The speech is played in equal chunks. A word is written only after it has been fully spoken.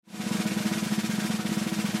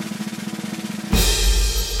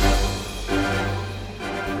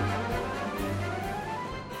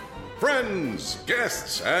friends,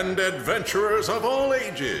 guests, and adventurers of all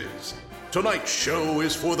ages. Tonight's show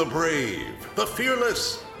is for the brave, the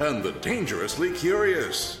fearless, and the dangerously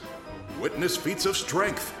curious. Witness feats of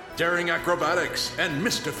strength, daring acrobatics, and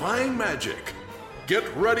mystifying magic. Get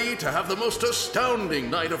ready to have the most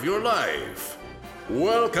astounding night of your life.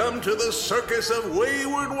 Welcome to the Circus of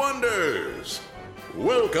Wayward Wonders.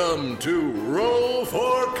 Welcome to Roll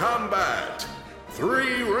for Combat,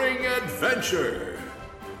 Three-Ring Adventure.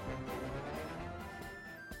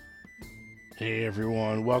 Hey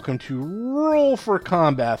everyone, welcome to Roll for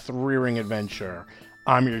Combat, Three-Ring Adventure.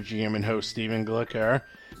 I'm your GM and host, Stephen Glicker.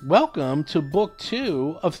 Welcome to Book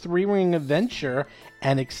 2 of Three-Ring Adventure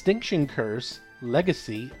and Extinction Curse,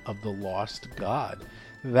 Legacy of the Lost God.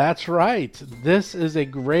 That's right, this is a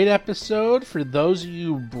great episode for those of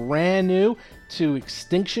you brand new to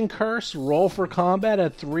Extinction Curse, Roll for Combat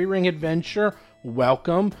at Three-Ring Adventure.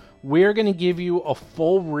 Welcome. We're going to give you a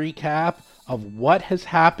full recap of what has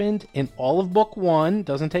happened in all of Book 1.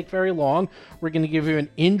 Doesn't take very long. We're going to give you an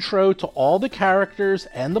intro to all the characters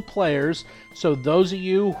and the players. So those of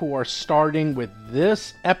you who are starting with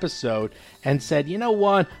this episode and said, you know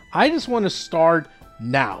what, I just want to start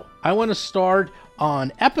now. I want to start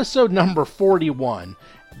on episode number 41.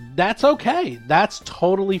 That's okay. That's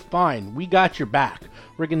totally fine. We got your back.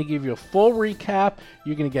 We're going to give you a full recap.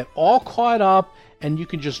 You're going to get all caught up and you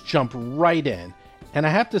can just jump right in. And I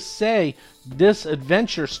have to say, this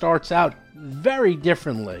adventure starts out very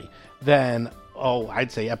differently than,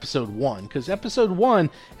 I'd say episode 1. Because episode 1,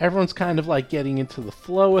 everyone's kind of like getting into the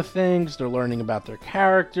flow of things. They're learning about their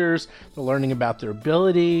characters. They're learning about their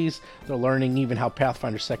abilities. They're learning even how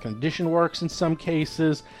Pathfinder 2nd Edition works in some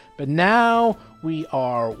cases. But now we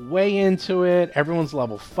are way into it. Everyone's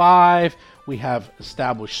level 5. We have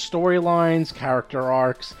established storylines, character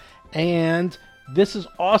arcs, and this is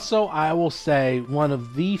also, I will say, one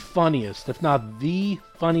of the funniest, if not the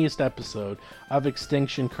funniest episode of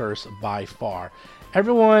Extinction Curse by far.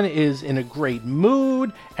 Everyone is in a great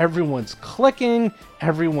mood, everyone's clicking,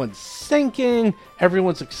 everyone's sinking,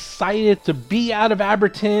 everyone's excited to be out of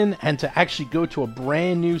Abberton and to actually go to a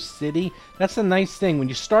brand new city. That's the nice thing. When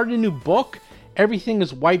you start a new book, everything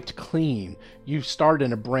is wiped clean. You start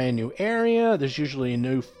in a brand new area. There's usually a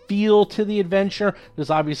new feel to the adventure.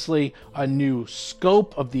 There's obviously a new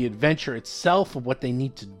scope of the adventure itself, of what they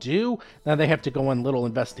need to do. Now they have to go on a little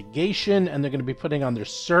investigation, and they're going to be putting on their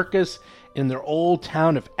circus in their old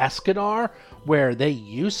town of Escadar, where they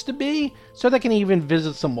used to be. So they can even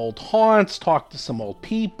visit some old haunts, talk to some old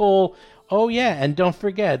people. Oh yeah, and don't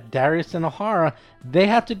forget, Darius and Ahara, they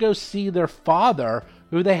have to go see their father,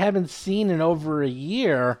 who they haven't seen in over a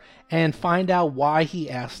year, and find out why he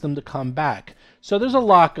asked them to come back. So there's a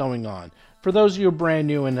lot going on. For those of you who are brand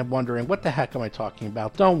new and wondering, what the heck am I talking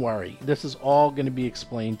about? Don't worry. This is all going to be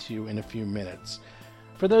explained to you in a few minutes.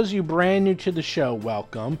 For those of you brand new to the show,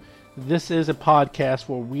 welcome. This is a podcast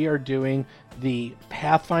where we are doing the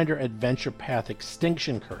Pathfinder Adventure Path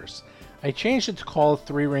Extinction Curse. I changed it to call it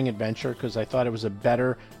Three-Ring Adventure because I thought it was a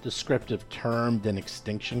better descriptive term than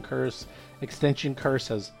Extinction Curse. Extinction Curse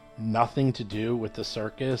has nothing to do with the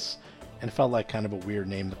circus, and it felt like kind of a weird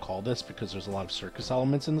name to call this because there's a lot of circus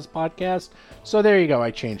elements in this podcast. So there you go,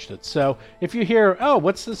 I changed it. So if you hear,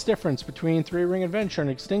 what's this difference between Three-Ring Adventure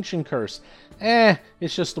and Extinction Curse?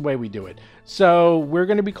 It's just the way we do it. So we're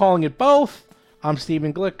going to be calling it both. I'm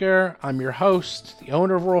Stephen Glicker. I'm your host, the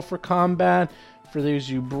owner of Roll for Combat. For those of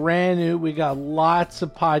you brand new, we got lots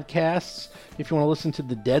of podcasts. If you want to listen to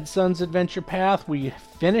the Dead Sons Adventure Path, we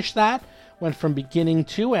finished that. Went from beginning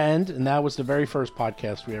to end, and that was the very first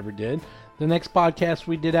podcast we ever did. The next podcast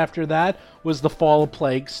we did after that was The Fall of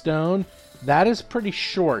Plaguestone. That is pretty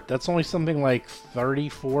short. That's only something like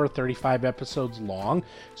 34, 35 episodes long.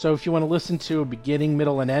 So if you want to listen to a beginning,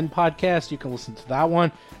 middle, and end podcast, you can listen to that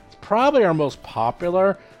one. It's probably our most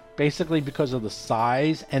popular, basically because of the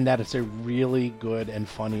size and that it's a really good and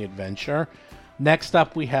funny adventure. Next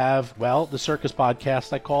up we have, the Circus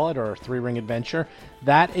Podcast, I call it, or Three-Ring Adventure.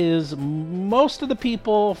 That is most of the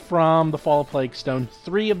people from The Fall of Plaguestone.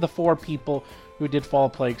 3 of the 4 people who did Fall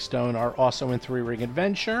of Plaguestone are also in Three-Ring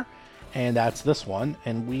Adventure, and that's this one.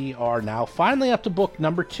 And we are now finally up to book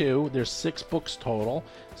number 2. There's 6 books total,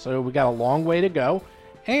 so we got a long way to go.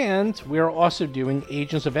 And we are also doing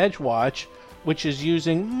Agents of Edgewatch, which is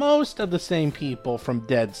using most of the same people from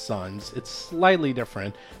Dead Sons. It's slightly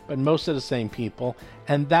different, but most of the same people.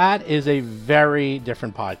 And that is a very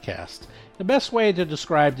different podcast. The best way to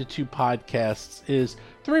describe the 2 podcasts is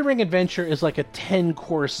Three-Ring Adventure is like a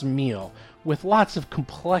 10-course meal with lots of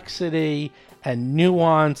complexity and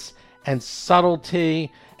nuance and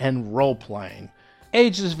subtlety and role-playing.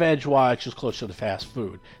 Agents of Edgewatch is closer to fast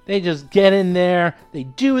food. They just get in there, they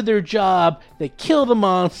do their job, they kill the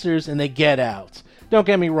monsters, and they get out. Don't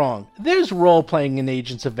get me wrong, there's role-playing in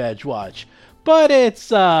Agents of Edgewatch, but it's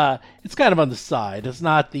kind of on the side. It's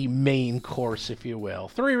not the main course, if you will.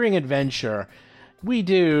 Three Ring Adventure, we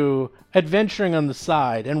do adventuring on the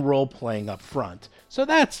side and role-playing up front. So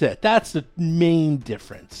that's it. That's the main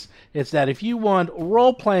difference. It's that if you want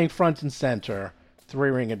role-playing front and center,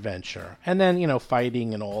 Three Ring Adventure. And then,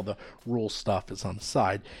 fighting and all the rule stuff is on the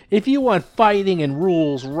side. If you want fighting and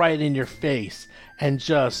rules right in your face and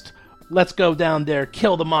just, let's go down there,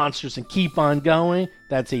 kill the monsters, and keep on going,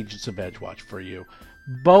 that's Agents of Edgewatch for you.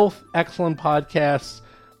 Both excellent podcasts.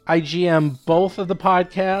 I GM both of the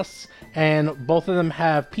podcasts, and both of them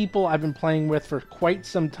have people I've been playing with for quite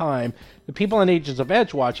some time. The people in Agents of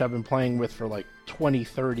Edgewatch I've been playing with for like 20,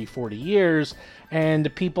 30, 40 years, and the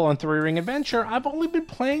people on Three Ring Adventure I've only been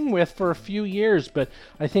playing with for a few years, but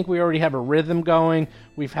I think we already have a rhythm going.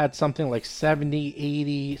 We've had something like 70,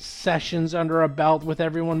 80 sessions under our belt with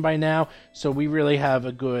everyone by now, so we really have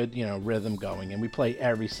a good, rhythm going, and we play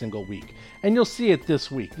every single week. And you'll see it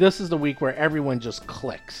this week. This is the week where everyone just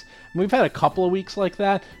clicks. And we've had a couple of weeks like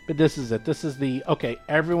that, but this is it. This is the, okay,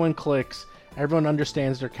 everyone clicks, everyone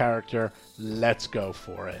understands their character, let's go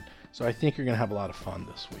for it. So I think you're going to have a lot of fun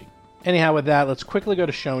this week. Anyhow, with that, let's quickly go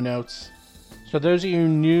to show notes. So those of you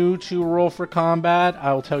new to Roll for Combat,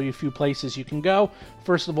 I will tell you a few places you can go.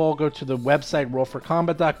 First of all, go to the website,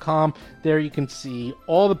 rollforcombat.com. There you can see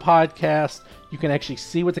all the podcasts. You can actually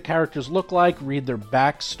see what the characters look like, read their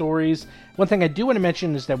backstories. One thing I do want to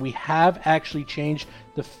mention is that we have actually changed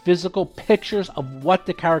the physical pictures of what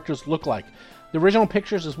the characters look like. The original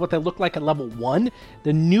pictures is what they look like at level 1.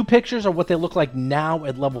 The new pictures are what they look like now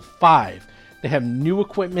at level 5. They have new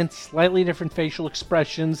equipment, slightly different facial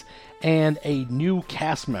expressions, and a new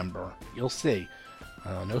cast member. You'll see.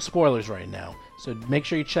 No spoilers right now. So make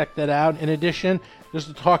sure you check that out. In addition, there's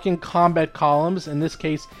the Talking Combat columns. In this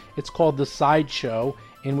case, it's called The Sideshow,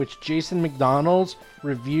 in which Jason McDonald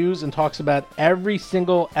reviews and talks about every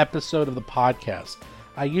single episode of the podcast.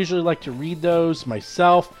 I usually like to read those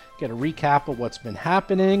myself, get a recap of what's been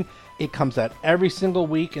happening. It comes out every single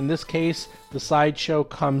week. In this case, The Sideshow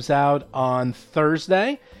comes out on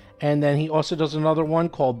Thursday. And then he also does another one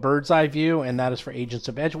called Bird's Eye View, and that is for Agents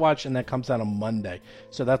of Edgewatch, and that comes out on Monday.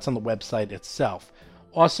 So that's on the website itself.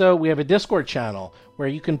 Also, we have a Discord channel where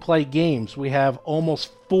you can play games. We have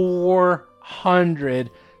almost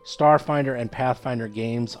 400 Starfinder and Pathfinder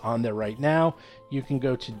games on there right now. You can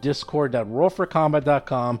go to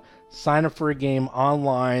discord.rollforcombat.com, sign up for a game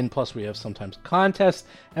online, plus we have sometimes contests,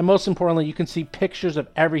 and most importantly, you can see pictures of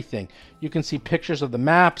everything. You can see pictures of the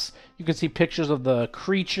maps, you can see pictures of the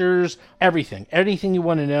creatures, everything. Anything you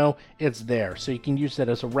want to know, it's there. So you can use that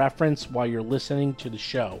as a reference while you're listening to the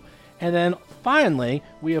show. And then finally,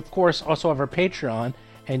 we of course also have our Patreon,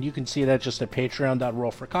 and you can see that just at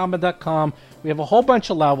patreon.rollforcombat.com. We have a whole bunch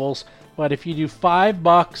of levels, but if you do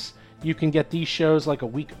 $5, you can get these shows like a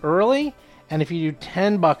week early. And if you do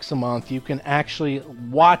 $10 a month, you can actually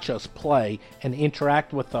watch us play and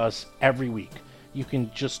interact with us every week. You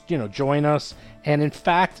can just, join us. And in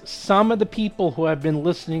fact, some of the people who have been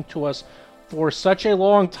listening to us for such a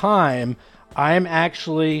long time, I'm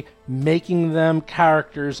actually making them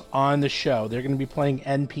characters on the show. They're going to be playing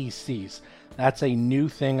NPCs. That's a new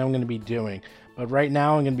thing I'm going to be doing. But right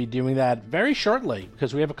now I'm going to be doing that very shortly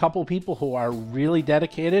because we have a couple of people who are really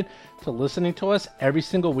dedicated to listening to us every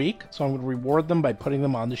single week. So I'm going to reward them by putting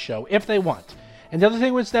them on the show if they want. And the other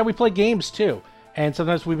thing was that we play games too. And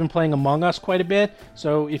sometimes we've been playing Among Us quite a bit.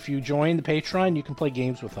 So if you join the Patreon, you can play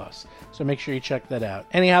games with us. So make sure you check that out.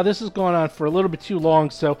 Anyhow, this has gone on for a little bit too long.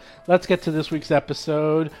 So let's get to this week's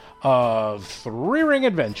episode of Three Ring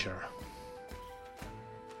Adventure.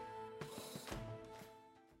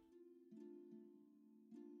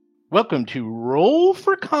 Welcome to Roll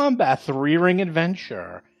for Combat Three Ring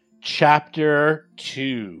Adventure, Chapter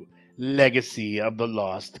 2, Legacy of the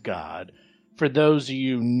Lost God. For those of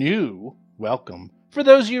you new, welcome. For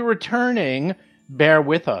those of you returning, bear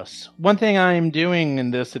with us. One thing I am doing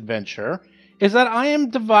in this adventure is that I am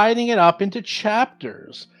dividing it up into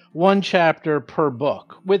chapters. 1 chapter per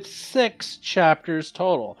book, with 6 chapters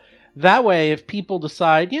total. That way, if people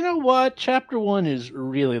decide, you know what, Chapter 1 is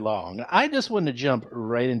really long, I just want to jump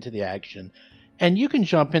right into the action, and you can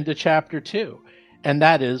jump into Chapter 2, and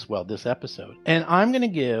that is, well, this episode. And I'm going to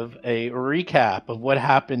give a recap of what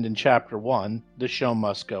happened in Chapter 1, The Show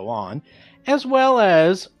Must Go On, as well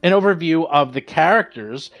as an overview of the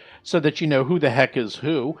characters, so that you know who the heck is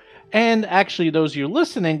who, And actually, those of you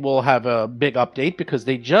listening will have a big update because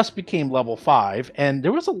they just became level 5, and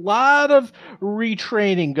there was a lot of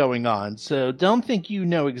retraining going on. So don't think you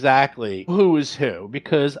know exactly who is who,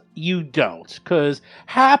 because you don't. Because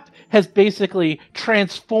Hap has basically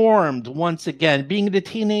transformed once again, being the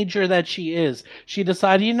teenager that she is. She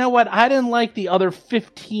decided, you know what, I didn't like the other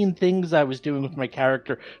 15 things I was doing with my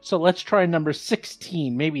character, so let's try number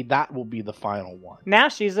 16. Maybe that will be the final one. Now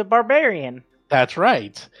she's a barbarian. That's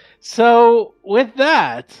right. So, with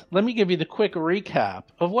that, let me give you the quick recap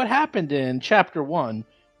of what happened in Chapter 1,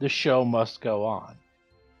 The Show Must Go On.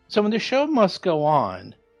 So, when The Show Must Go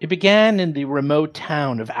On, it began in the remote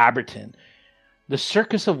town of Aberton. The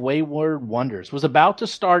Circus of Wayward Wonders was about to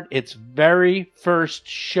start its very first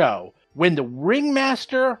show when the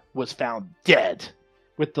ringmaster was found dead.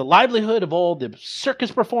 With the livelihood of all the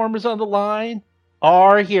circus performers on the line,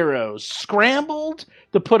 our heroes scrambled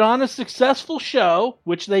to put on a successful show,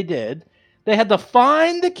 which they did. They had to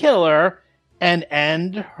find the killer and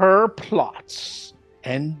end her plots.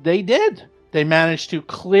 And they did. They managed to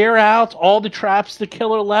clear out all the traps the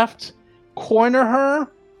killer left, corner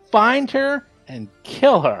her, find her, and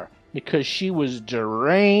kill her because she was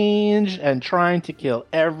deranged and trying to kill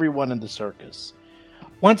everyone in the circus.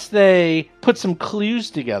 Once they put some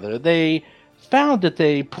clues together, they found that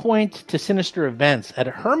they point to sinister events at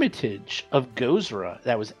a hermitage of Gozra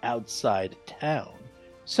that was outside town.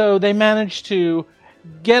 So they managed to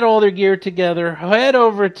get all their gear together, head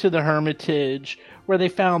over to the hermitage, where they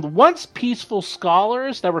found once peaceful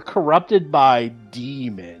scholars that were corrupted by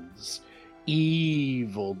demons.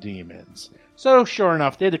 Evil demons. So sure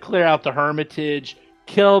enough, they had to clear out the hermitage,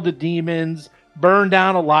 kill the demons, burn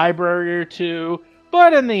down a library or two,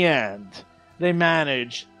 but in the end, they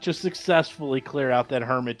managed to successfully clear out that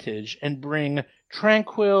hermitage and bring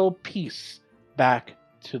tranquil peace back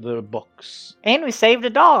to the books. And we saved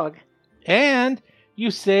a dog. And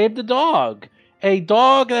you saved a dog. A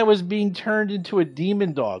dog that was being turned into a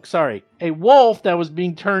demon dog. Sorry, a wolf that was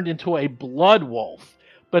being turned into a blood wolf.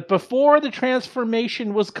 But before the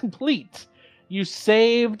transformation was complete, you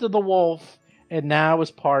saved the wolf and now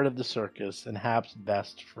is part of the circus and Hap's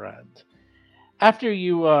best friend. After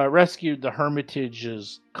you rescued the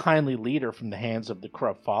Hermitage's kindly leader from the hands of the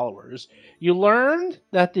corrupt followers, you learned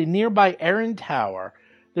that the nearby Erin Tower,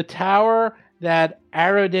 the tower that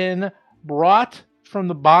Aradin brought from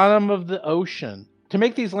the bottom of the ocean to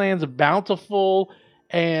make these lands bountiful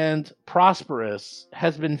and prosperous,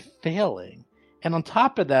 has been failing. And on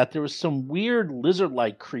top of that, there was some weird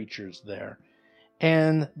lizard-like creatures there.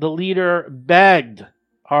 And the leader begged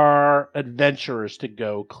our adventurers to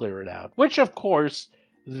go clear it out, which of course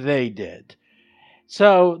they did.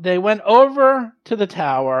 So they went over to the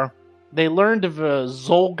tower. They learned of a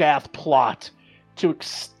Zolgath plot to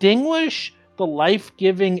extinguish the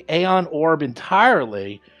life-giving Aeon Orb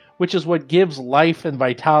entirely, which is what gives life and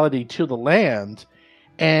vitality to the land.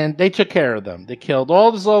 And they took care of them. They killed all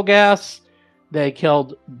the Zolgaths. They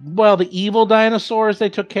killed, well, the evil dinosaurs they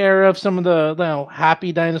took care of. Some of the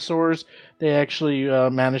happy dinosaurs they actually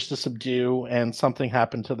managed to subdue, and something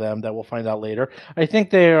happened to them that we'll find out later. I think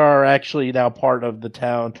they are actually now part of the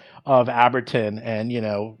town of Aberton, and,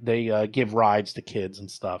 they give rides to kids and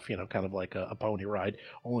stuff, kind of like a pony ride,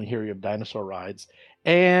 only here you have dinosaur rides.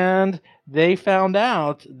 And they found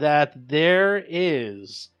out that there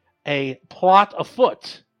is a plot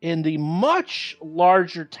afoot in the much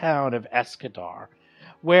larger town of Escadar,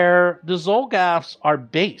 where the Zolgaths are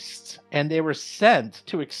based, and they were sent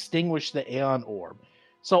to extinguish the Aeon Orb.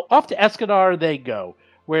 So off to Escadar they go,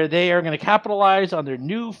 where they are going to capitalize on their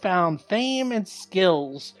newfound fame and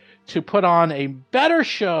skills to put on a better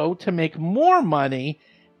show to make more money.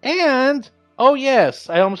 And, oh yes,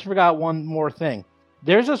 I almost forgot one more thing.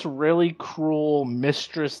 There's this really cruel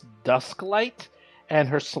Mistress Dusklight and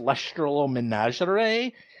her celestial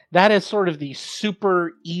menagerie. That is sort of the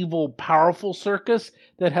super evil, powerful circus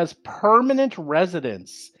that has permanent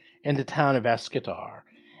residence in the town of Escadar.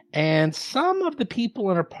 And some of the people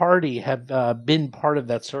in her party have been part of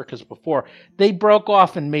that circus before. They broke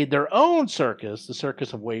off and made their own circus, the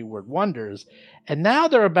Circus of Wayward Wonders, and now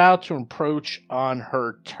they're about to encroach on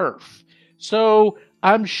her turf. So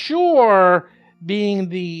I'm sure, being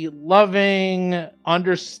the loving,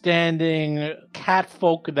 understanding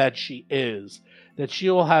catfolk that she is, that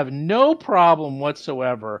she'll have no problem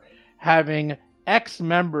whatsoever having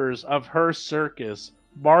ex-members of her circus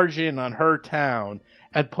barge in on her town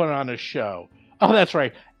and put on a show. Oh, that's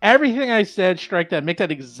right. Everything I said, strike that. Make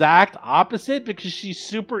that exact opposite, because she's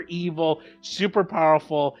super evil, super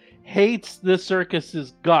powerful, hates the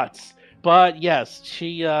circus's guts. But yes,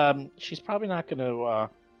 she's probably not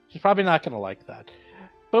gonna like that.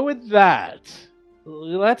 But with that,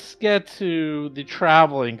 let's get to the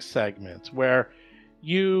traveling segment where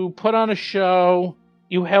you put on a show,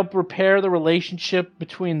 you help repair the relationship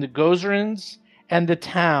between the Gozerans and the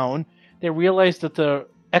town. They realize that the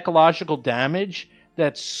ecological damage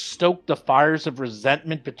that stoked the fires of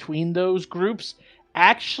resentment between those groups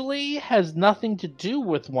actually has nothing to do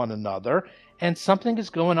with one another, and something is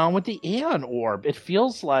going on with the Aeon Orb. It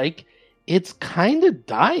feels like it's kind of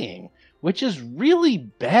dying, which is really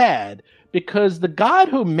bad, because the god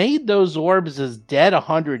who made those orbs is dead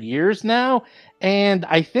 100 years now, and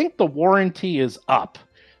I think the warranty is up.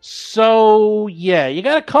 So, yeah, you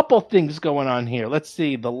got a couple things going on here. Let's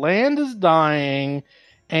see. The land is dying,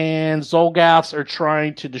 and Zolgaths are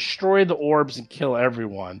trying to destroy the orbs and kill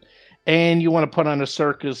everyone. And you want to put on a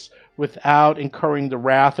circus without incurring the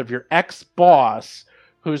wrath of your ex-boss,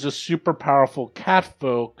 who's a super powerful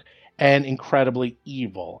catfolk and incredibly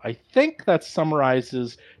evil. I think that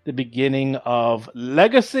summarizes the beginning of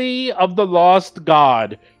Legacy of the Lost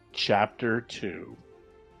God, Chapter 2.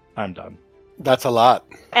 I'm done. That's a lot.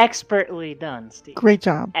 Expertly done, Steve. Great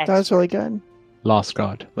job. That was really good. Lost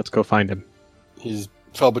God. Let's go find him. He's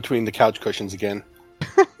fell between the couch cushions again.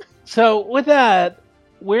 So with that,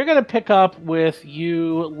 we're going to pick up with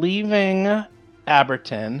you leaving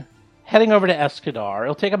Aberton, heading over to Escadar.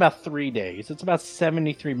 It'll take about 3 days. It's about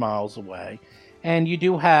 73 miles away. And you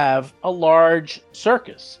do have a large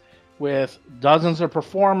circus with dozens of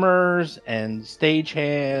performers and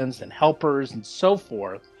stagehands and helpers and so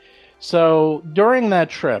forth. So during that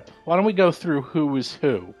trip, why don't we go through who is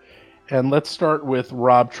who? And let's start with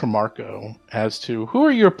Rob Tremarco as to who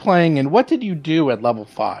are you playing and what did you do at level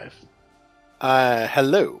 5?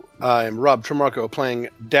 Hello. I'm Rob Tremarco playing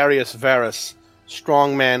Darius Varus,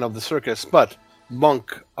 strongman of the circus, but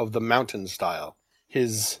monk of the mountain style.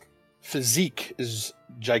 His physique is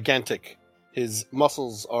gigantic. His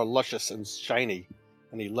muscles are luscious and shiny,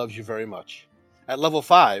 and he loves you very much. At level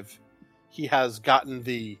 5, he has gotten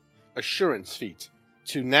the assurance feat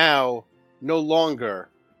to now no longer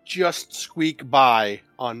just squeak by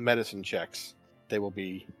on medicine checks. They will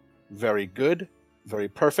be very good, very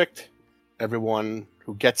perfect. Everyone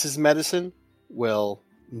who gets his medicine will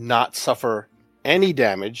not suffer any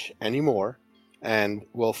damage anymore and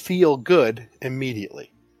will feel good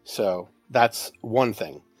immediately. So that's one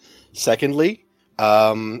thing. Secondly,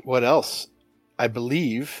 what else? I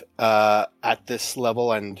believe at this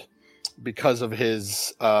level, and because of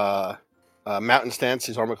his mountain stance,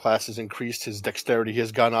 his armor class has increased, his dexterity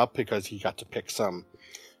has gone up because he got to pick some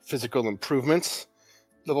physical improvements.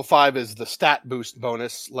 Level 5 is the stat boost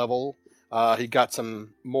bonus level. He got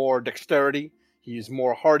some more dexterity. He's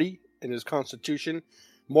more hardy in his constitution,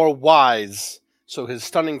 more wise, so his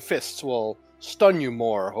stunning fists will stun you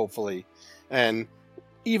more, hopefully, and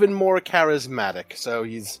even more charismatic. So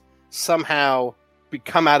he's somehow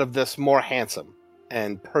become out of this more handsome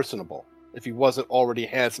and personable, if he wasn't already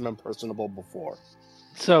handsome and personable before.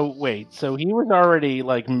 So wait, so he was already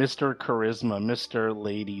like Mr. Charisma, Mr.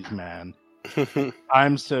 Ladies Man.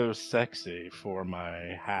 I'm so sexy for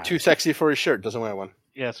my hat. Too sexy for his shirt, doesn't wear one.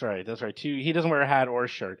 Yeah, that's right. He doesn't wear a hat or a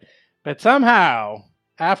shirt. But somehow,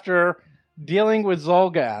 after dealing with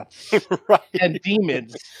Zolgaths Right. and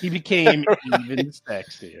demons, he became even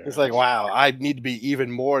sexier. It's like, wow, I need to be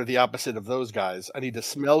even more the opposite of those guys. I need to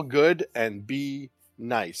smell good and be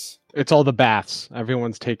nice. It's all the baths.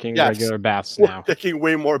 Everyone's taking Yes. regular baths We're now. taking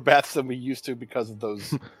way more baths than we used to because of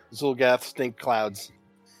those Zolgath stink clouds.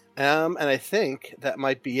 And I think that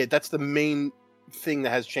might be it. That's the main thing that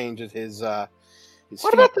has changed is his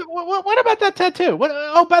What about that tattoo?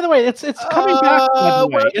 Oh, by the way, it's coming back. By the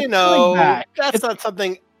way. Well, It's coming back. that's not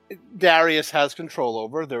something Darius has control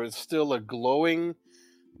over. There is still a glowing,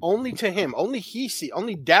 only to him,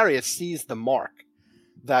 only Darius sees the mark.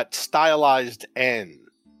 That stylized N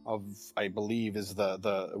of, I believe, is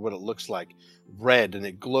the what it looks like, red, and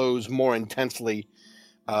it glows more intensely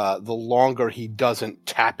the longer he doesn't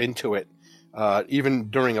tap into it, even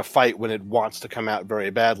during a fight when it wants to come out very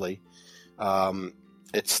badly.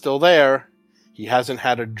 It's still there. He hasn't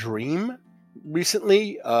had a dream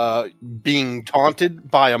recently, being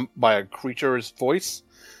taunted by a creature's voice,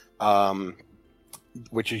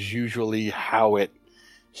 which is usually how it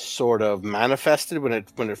sort of manifested when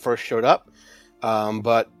it first showed up.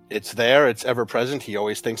 But it's there. It's ever present. He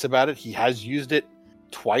always thinks about it. He has used it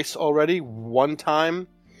twice already. One time,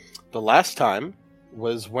 the last time,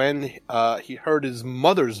 was when he heard his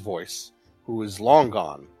mother's voice, who is long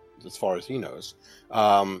gone, as far as he knows,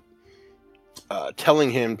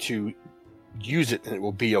 telling him to use it and it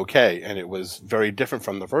will be okay. And it was very different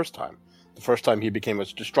from the first time. The first time he became a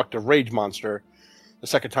destructive rage monster. The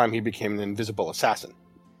second time he became an invisible assassin.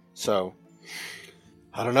 So,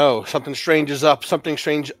 I don't know. Something strange is up. Something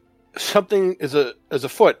is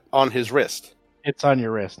afoot on his wrist. It's on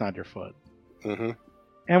your wrist, not your foot. Mm-hmm.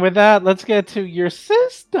 And with that, let's get to your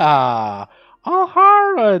sister, Alhara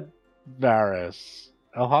Varys.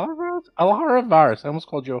 Alhara Varys. I almost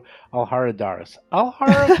called you Alhara Daris.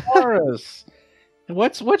 Alhara Varys.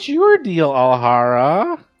 What's your deal,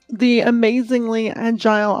 Alhara? The amazingly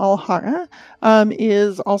agile Alhara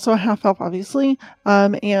is also a half-elf, obviously,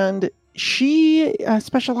 and she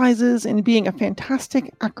specializes in being a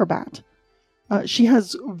fantastic acrobat. She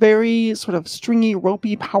has very sort of stringy,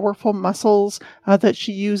 ropey, powerful muscles that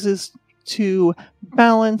she uses to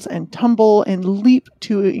balance and tumble and leap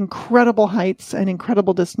to incredible heights and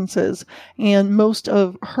incredible distances. And most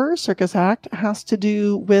of her circus act has to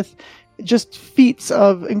do with just feats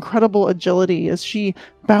of incredible agility as she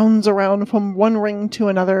bounds around from one ring to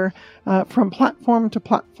another, from platform to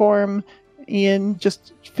platform, in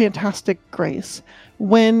just fantastic grace.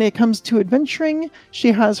 When it comes to adventuring,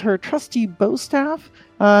 she has her trusty bow staff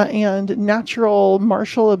and natural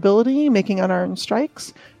martial ability, making unarmed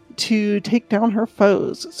strikes, to take down her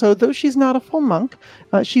foes. So though she's not a full monk,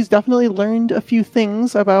 she's definitely learned a few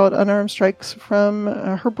things about unarmed strikes from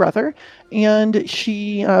her brother, and but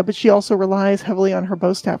she also relies heavily on her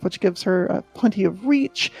bow staff, which gives her plenty of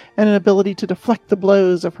reach and an ability to deflect the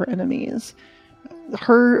blows of her enemies.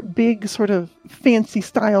 Her big sort of fancy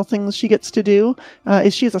style things she gets to do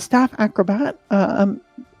is she is a staff acrobat,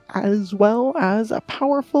 as well as a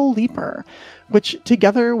powerful leaper, which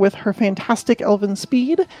together with her fantastic elven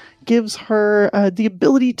speed gives her the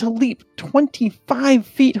ability to leap 25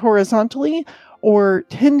 feet horizontally or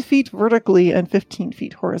 10 feet vertically and 15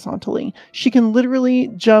 feet horizontally. She can literally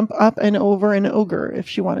jump up and over an ogre if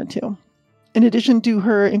she wanted to. In addition to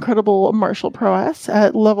her incredible martial prowess,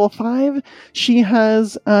 at level 5, she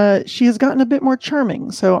has gotten a bit more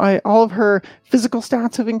charming. So all of her physical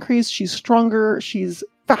stats have increased. She's stronger, she's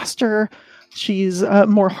faster, she's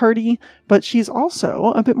more hardy, but she's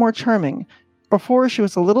also a bit more charming. Before, she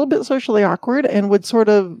was a little bit socially awkward and would sort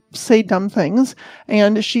of say dumb things,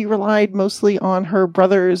 and she relied mostly on her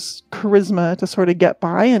brother's charisma to sort of get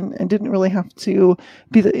by and didn't really have to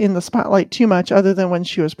be in the spotlight too much other than when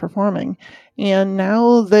she was performing. And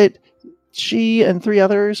now that she and 3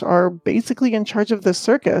 others are basically in charge of this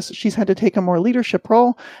circus, she's had to take a more leadership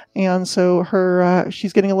role, and so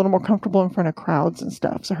she's getting a little more comfortable in front of crowds and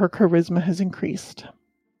stuff, so her charisma has increased.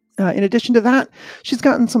 In addition to that, she's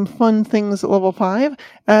gotten some fun things at level 5,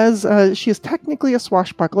 as she is technically a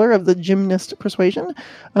swashbuckler of the gymnast persuasion.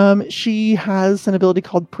 She has an ability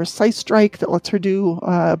called Precise Strike that lets her do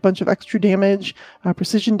a bunch of extra damage,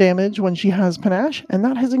 precision damage, when she has panache, and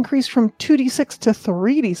that has increased from 2d6 to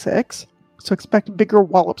 3d6, so expect bigger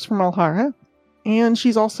wallops from Alhara. And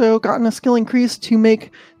she's also gotten a skill increase to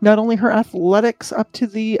make not only her athletics up to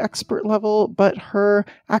the expert level, but her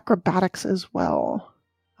acrobatics as well.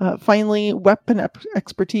 Finally, weapon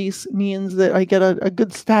expertise means that I get a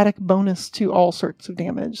good static bonus to all sorts of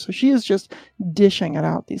damage. So she is just dishing it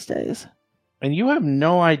out these days. And you have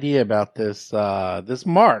no idea about this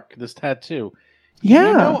mark, this tattoo. Yeah.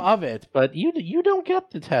 You know of it, but you don't get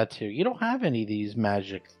the tattoo. You don't have any of these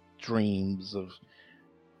magic dreams of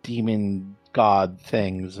demon god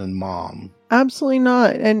things and mom. Absolutely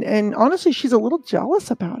not. And honestly, she's a little jealous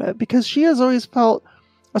about it because she has always felt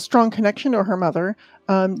a strong connection to her mother.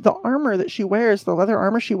 The armor that she wears, the leather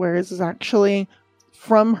armor she wears, is actually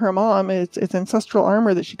from her mom. It's ancestral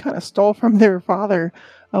armor that she kind of stole from their father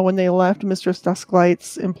when they left Mistress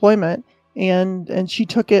Dusklight's employment, and she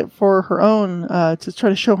took it for her own to try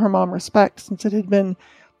to show her mom respect, since it had been,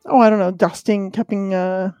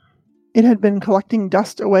 it had been collecting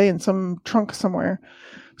dust away in some trunk somewhere.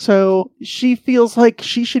 So she feels like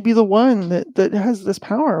she should be the one that has this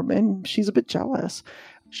power, and she's a bit jealous.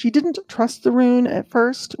 She didn't trust the rune at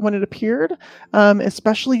first when it appeared,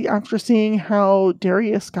 especially after seeing how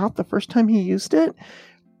Darius got the first time he used it.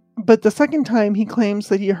 But the second time he claims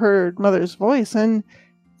that he heard Mother's voice, and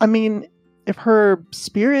I mean, if her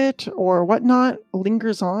spirit or whatnot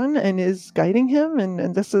lingers on and is guiding him,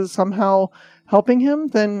 and this is somehow helping him,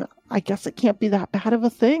 then I guess it can't be that bad of a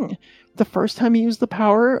thing. The first time he used the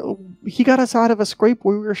power, he got us out of a scrape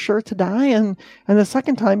where we were sure to die, and the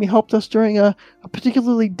second time he helped us during a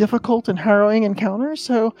particularly difficult and harrowing encounter,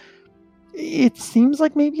 so it seems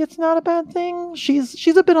like maybe it's not a bad thing.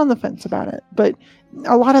 She's a bit on the fence about it, but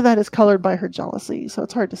a lot of that is colored by her jealousy, so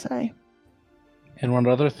it's hard to say. And one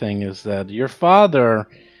other thing is that your father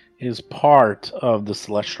is part of the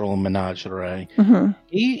Celestial Menagerie. Mm-hmm.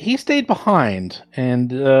 He stayed behind,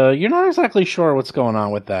 and you're not exactly sure what's going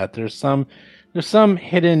on with that. There's some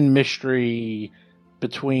hidden mystery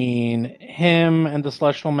between him and the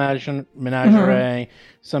Celestial Menagerie,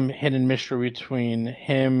 some hidden mystery between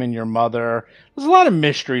him and your mother. There's a lot of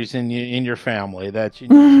mysteries in your family that you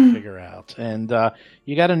need to figure out. And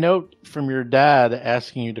you got a note from your dad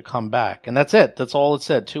asking you to come back. And that's it. That's all it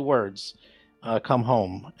said. 2 words. Come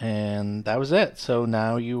home. And that was it. So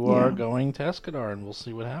now you are going to Escadar, and we'll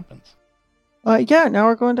see what happens. Now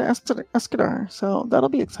we're going to Escadar, so that'll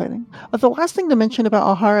be exciting. The last thing to mention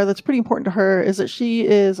about Alhara that's pretty important to her is that she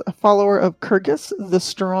is a follower of Kyrgyz, the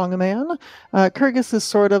strong man. Kyrgyz is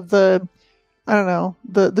sort of the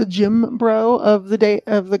gym bro of the day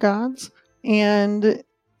of the gods, and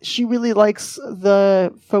she really likes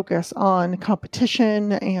the focus on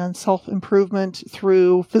competition and self-improvement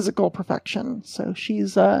through physical perfection. So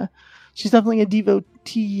she's definitely a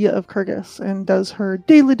devotee of Kyrgyz and does her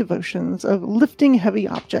daily devotions of lifting heavy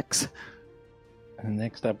objects. And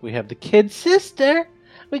next up, we have the kid sister.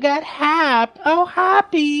 We got Hap. Oh,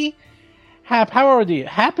 Happy. Hap, how old are you?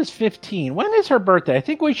 Hap is 15. When is her birthday? I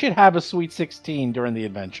think we should have a sweet 16 during the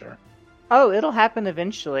adventure. Oh, it'll happen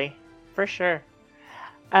eventually. For sure.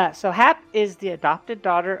 So Hap is the adopted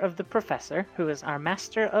daughter of the professor, who is our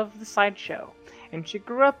master of the sideshow. And she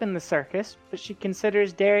grew up in the circus, but she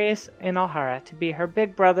considers Darius and Alhara to be her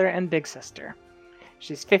big brother and big sister.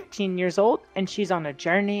 She's 15 years old, and she's on a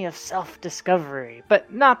journey of self-discovery,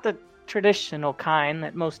 but not the traditional kind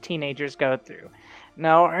that most teenagers go through.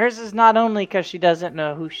 No, hers is not only because she doesn't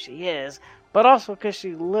know who she is, but also because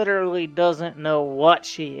she literally doesn't know what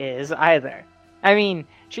she is either. I mean,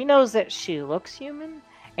 she knows that she looks human,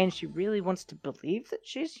 and she really wants to believe that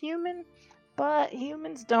she's human, but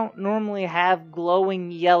humans don't normally have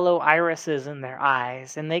glowing yellow irises in their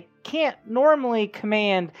eyes, and they can't normally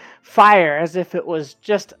command fire as if it was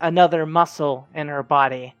just another muscle in her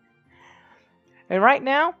body. And right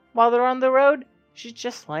now, while they're on the road, she's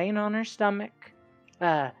just laying on her stomach,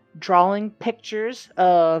 drawing pictures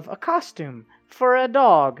of a costume for a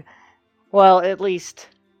dog. Well, at least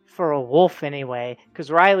for a wolf anyway,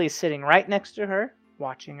 because Riley's sitting right next to her,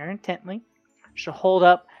 watching her intently. She'll hold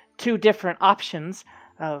up 2 different options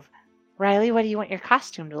of, Riley, what do you want your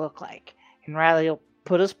costume to look like? And Riley will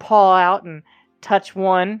put his paw out and touch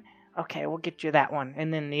one. Okay, we'll get you that one.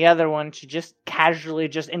 And then the other one, she just casually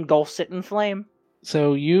just engulfs it in flame.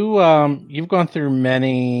 So you've gone through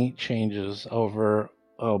many changes over,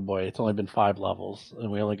 oh boy, it's only been 5 levels,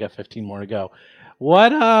 and we only got 15 more to go.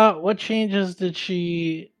 What changes did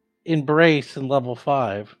she embrace in level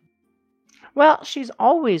 5? Well, she's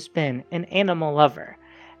always been an animal lover.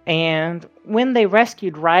 And when they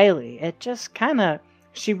rescued Riley, it just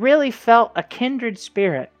she really felt a kindred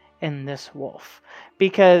spirit in this wolf.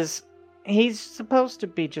 Because he's supposed to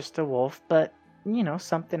be just a wolf, but,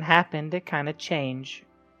 something happened to kind of change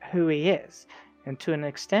who he is. And to an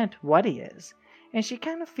extent, what he is. And she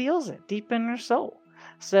kind of feels it deep in her soul.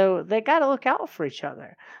 So they got to look out for each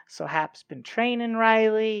other. So Hap's been training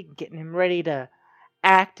Riley, getting him ready to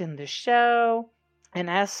act in the show. And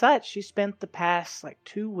as such, she spent the past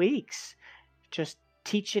 2 weeks just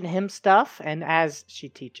teaching him stuff. And as she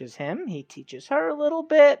teaches him, he teaches her a little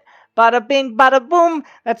bit. Bada bing, bada boom.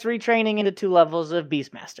 That's retraining into 2 levels of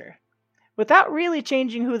Beastmaster. Without really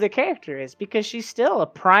changing who the character is, because she's still a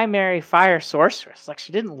primary fire sorceress.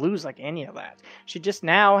 She didn't lose any of that. She just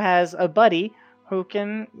now has a buddy who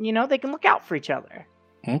can, they can look out for each other.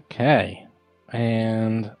 Okay.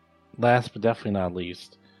 And last but definitely not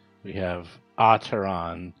least, we have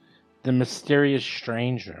Ataran, the mysterious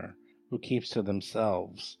stranger who keeps to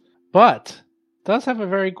themselves, but does have a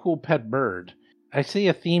very cool pet bird. I see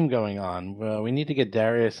a theme going on. Well, we need to get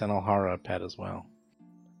Darius and Alhara a pet as well.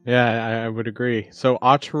 Yeah, I would agree. So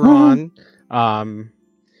Ataran,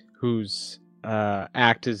 whose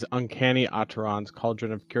act is Uncanny Ataran's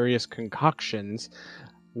Cauldron of Curious Concoctions,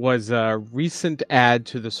 was a recent add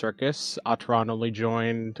to the circus. Ataran only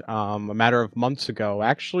joined a matter of months ago,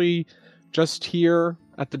 actually just here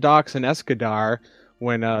at the docks in Escadar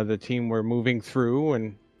when the team were moving through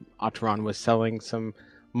and Ataran was selling some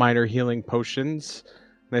minor healing potions.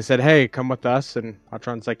 And they said, hey, come with us. And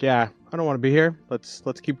Ataran's like, yeah, I don't want to be here. Let's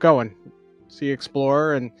keep going. See,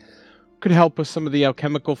 explore, and could help with some of the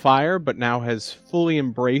alchemical fire, but now has fully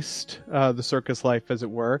embraced the circus life, as it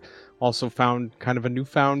were. Also found kind of a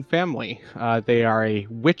newfound family. They are a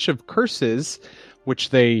witch of curses,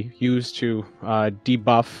 which they use to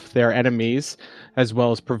debuff their enemies, as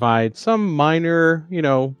well as provide some minor,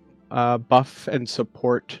 buff and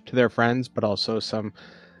support to their friends, but also some,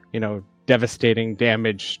 devastating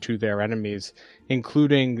damage to their enemies,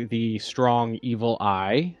 including the strong evil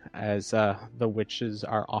eye, as the witches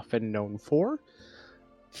are often known for.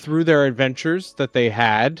 through their adventures that they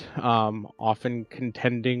had, often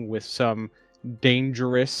contending with some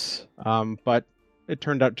dangerous, but it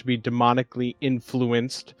turned out to be demonically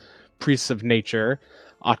influenced priests of nature,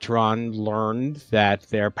 Acheron learned that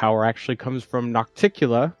their power actually comes from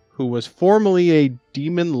Nocticula, who was formerly a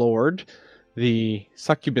demon lord, the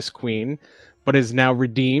succubus queen, but is now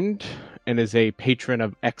redeemed and is a patron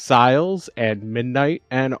of exiles and midnight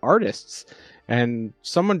and artists. And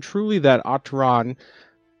someone truly that Acheron,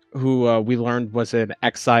 who we learned was an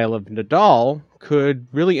exile of Nadal, could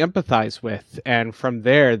really empathize with. And from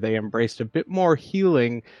there, they embraced a bit more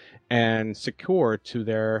healing and secure to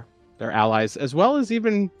their allies, as well as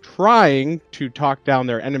even trying to talk down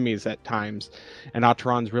their enemies at times. And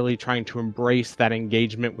Acheron's really trying to embrace that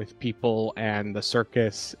engagement with people and the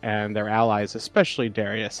circus and their allies, especially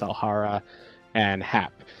Darius, Alhara, and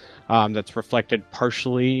Hap. That's reflected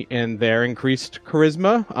partially in their increased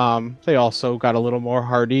charisma. They also got a little more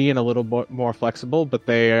hardy and a little bit more flexible, but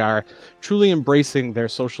they are truly embracing their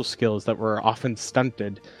social skills that were often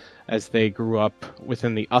stunted as they grew up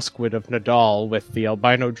within the Usquid of Nadal with the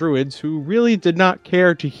albino druids, who really did not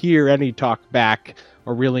care to hear any talk back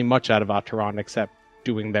or really much out of Acheron except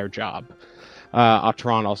doing their job.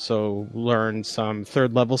 Acheron also learned some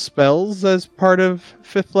 3rd level spells as part of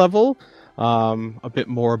 5th level, a bit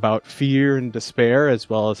more about fear and despair, as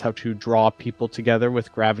well as how to draw people together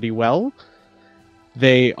with Gravity Well.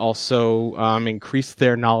 They also increased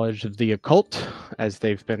their knowledge of the occult, as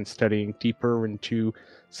they've been studying deeper into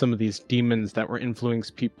some of these demons that were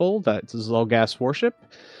influencing people, that's Zolgas worship.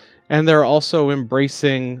 And they're also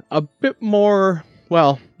embracing a bit more,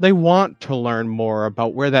 well, they want to learn more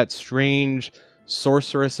about where that strange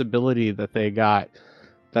sorceress ability that they got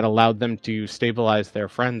that allowed them to stabilize their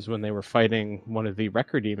friends when they were fighting one of the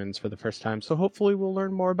Wrecker demons for the first time. So hopefully we'll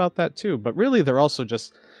learn more about that too. But really, they're also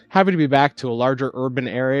just happy to be back to a larger urban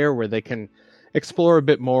area where they can explore a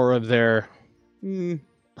bit more of their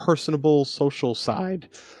personable social side,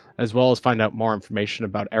 as well as find out more information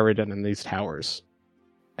about Eridan and these towers.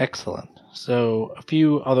 Excellent. So a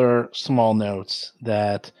few other small notes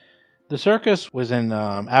that the circus was in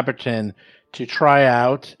Aberton to try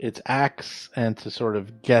out its acts and to sort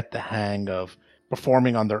of get the hang of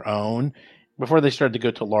performing on their own before they started to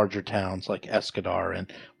go to larger towns like Escadar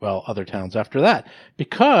and, well, other towns after that,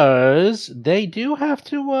 because they do have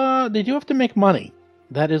to make money.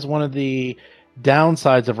 That is one of the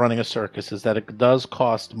downsides of running a circus, is that it does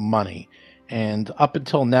cost money. And up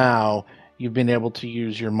until now, you've been able to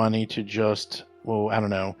use your money to just,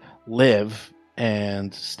 live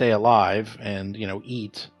and stay alive and,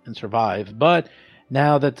 eat and survive. But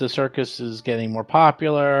now that the circus is getting more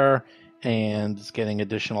popular and it's getting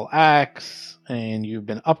additional acts and you've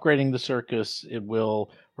been upgrading the circus, it will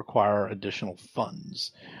require additional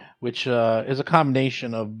funds, which is a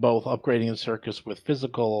combination of both upgrading the circus with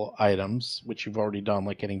physical items, which you've already done,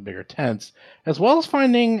 like getting bigger tents, as well as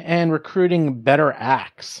finding and recruiting better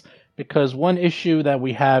acts. Because one issue that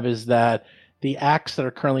we have is that the acts that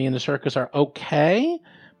are currently in the circus are okay,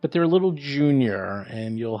 but they're a little junior,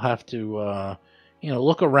 and you'll have to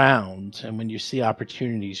look around, and when you see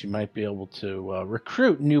opportunities, you might be able to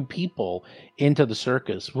recruit new people into the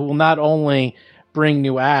circus who will not only bring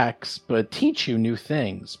new acts, but teach you new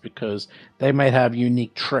things, because they might have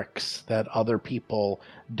unique tricks that other people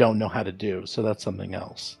don't know how to do. So that's something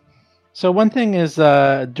else. So one thing is,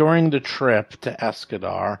 during the trip to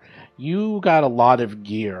Escadar, you got a lot of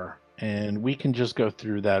gear, and we can just go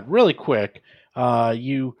through that really quick.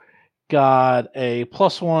 You got a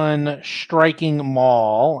 +1 striking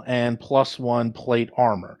maul and +1 plate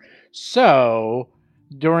armor. So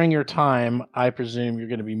during your time, I presume you're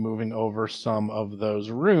going to be moving over some of those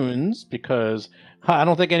runes, because I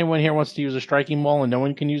don't think anyone here wants to use a striking maul, and no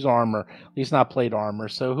one can use armor, at least not plate armor.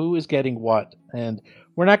 So who is getting what? And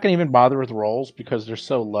we're not going to even bother with rolls because they're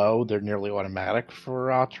so low, they're nearly automatic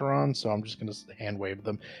for Acheron. So I'm just going to hand wave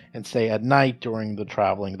them and say at night during the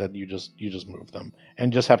traveling that you just move them,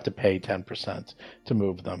 and just have to pay 10% to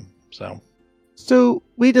move them. So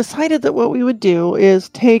we decided that what we would do is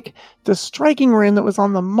take the striking rune that was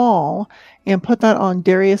on the maul and put that on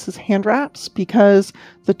Darius's hand wraps, because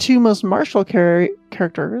the two most martial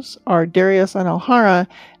characters are Darius and Alhara,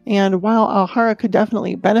 and while Alhara could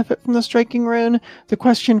definitely benefit from the striking rune, the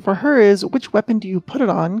question for her is, which weapon do you put it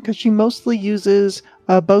on? Because she mostly uses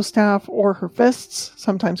a bow staff or her fists,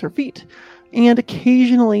 sometimes her feet, and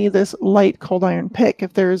occasionally this light cold iron pick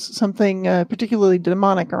if there's something particularly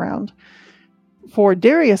demonic around. For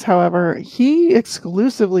Darius, however, he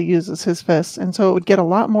exclusively uses his fists, and so it would get a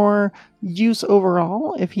lot more use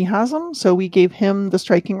overall if he has them. So we gave him the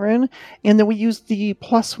striking rune, and then we used the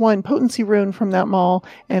 +1 potency rune from that mall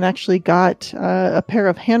and actually got a pair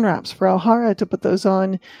of hand wraps for Alhara to put those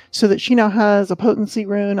on, so that she now has a potency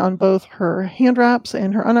rune on both her hand wraps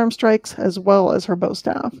and her unarmed strikes, as well as her bow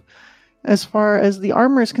staff. As far as the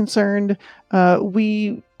armor is concerned,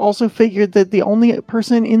 we also figured that the only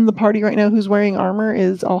person in the party right now who's wearing armor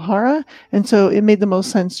is Alhara, and so it made the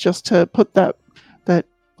most sense just to put that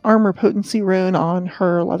armor potency rune on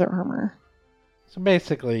her leather armor. So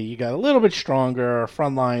basically, you got a little bit stronger,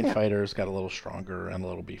 frontline fighters got a little stronger and a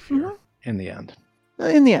little beefier in the end.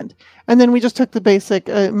 In the end. And then we just took the basic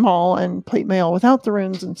maul and plate mail without the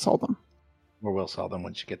runes and sold them. Or we'll sell them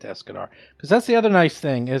once you get to Escadar. Because that's the other nice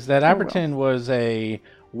thing, is that Aberton was a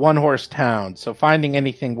one-horse town, so finding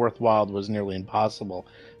anything worthwhile was nearly impossible.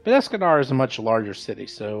 But Escadar is a much larger city,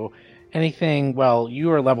 so anything, well,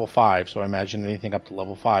 you are level 5, so I imagine anything up to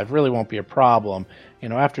level 5 really won't be a problem.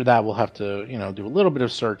 After that we'll have to, do a little bit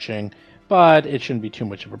of searching, but it shouldn't be too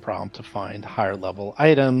much of a problem to find higher level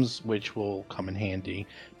items, which will come in handy.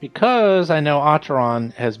 Because I know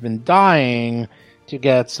Acheron has been dying to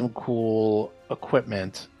get some cool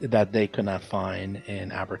equipment that they could not find in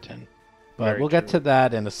Aberton. But we'll get to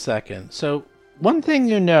that in a second. So one thing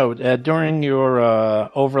you note during your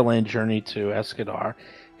overland journey to Escadar,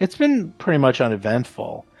 it's been pretty much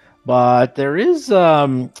uneventful, but there is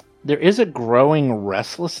a growing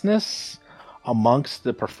restlessness amongst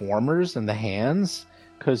the performers and the hands,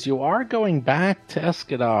 because you are going back to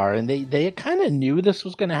Escadar, and they kind of knew this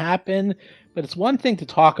was going to happen. But it's one thing to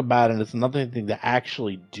talk about it, and it's another thing to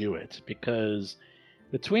actually do it. Because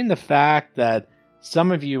between the fact that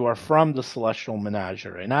some of you are from the Celestial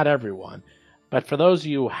Menagerie, not everyone, but for those of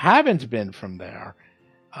you who haven't been from there,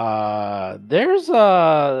 they've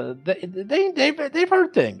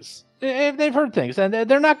heard things. They've heard things, and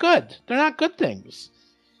they're not good. They're not good things.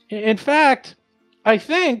 In fact, I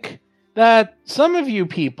think that some of you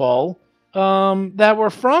people that were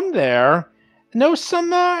from there know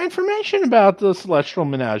some information about the Celestial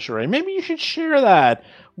Menagerie. Maybe you should share that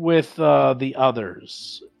with the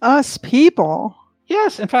others. Us people?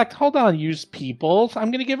 Yes, in fact, hold on, use people.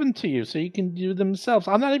 I'm going to give them to you so you can do them themselves.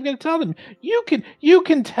 I'm not even going to tell them. You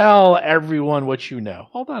can tell everyone what you know.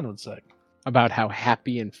 Hold on one sec. About how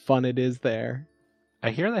happy and fun it is there.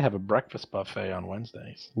 I hear they have a breakfast buffet on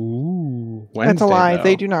Wednesdays. Ooh, Wednesday, that's a lie. though.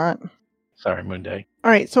 They do not. Sorry, Moon Day. All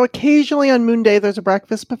right, so occasionally on Moon Day there's a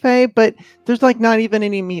breakfast buffet, but there's not even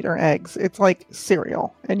any meat or eggs. It's like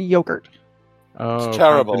cereal and yogurt. Oh, It's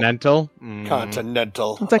terrible. Continental?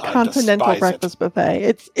 Continental. It's a I continental despise breakfast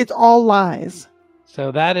buffet. It's all lies.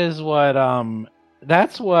 So that is what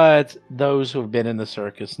that's what those who have been in the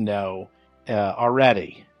circus know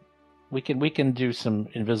already. We can do some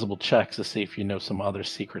invisible checks to see if you know some other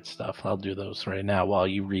secret stuff. I'll do those right now while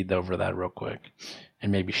you read over that real quick,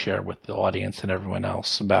 and maybe share with the audience and everyone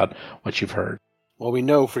else about what you've heard. Well, we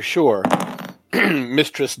know for sure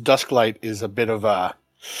Mistress Dusklight is a bit of a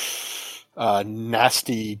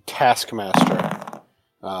nasty taskmaster.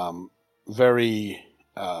 Very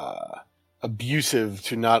abusive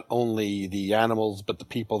to not only the animals but the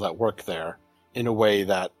people that work there in a way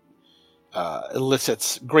that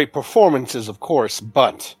elicits great performances, of course,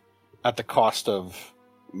 but at the cost of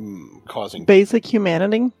causing... Basic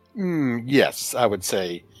humanity? Yes, I would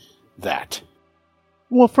say that.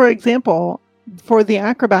 Well, for example, for the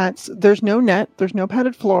acrobats, there's no net, there's no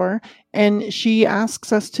padded floor, and she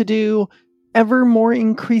asks us to do ever more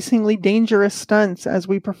increasingly dangerous stunts as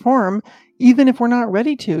we perform, even if we're not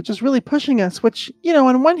ready to, just really pushing us, which,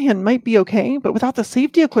 on one hand might be okay, but without the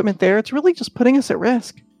safety equipment there, it's really just putting us at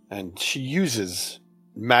risk. And she uses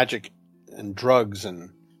magic and drugs and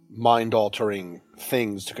mind-altering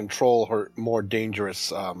things to control her more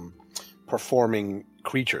dangerous performing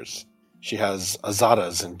creatures. She has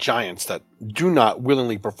azadas and giants that do not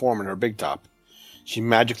willingly perform in her big top. She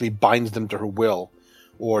magically binds them to her will,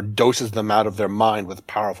 or doses them out of their mind with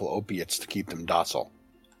powerful opiates to keep them docile.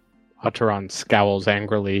 Acheron scowls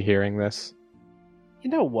angrily hearing this. You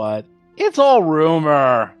know what? It's all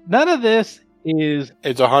rumor. None of this is...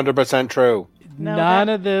 It's 100% true. No, None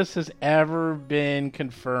of this has ever been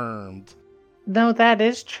confirmed. No, that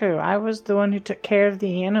is true. I was the one who took care of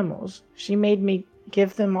the animals. She made me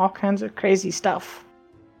give them all kinds of crazy stuff.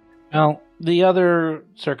 Well, the other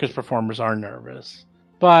circus performers are nervous.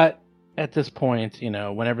 But at this point,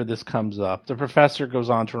 whenever this comes up, the professor goes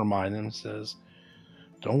on to remind them and says,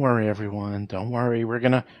 "Don't worry, everyone. Don't worry. We're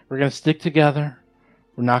gonna stick together.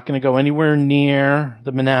 We're not gonna go anywhere near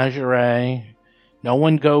the menagerie. No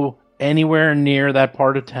one go anywhere near that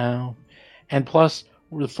part of town. And plus,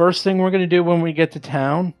 the first thing we're going to do when we get to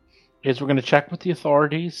town is we're going to check with the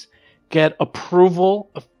authorities, get official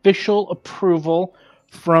approval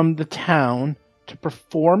from the town to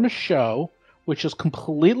perform a show, which is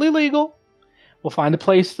completely legal. We'll find a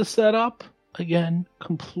place to set up. Again,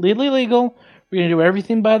 completely legal. We're going to do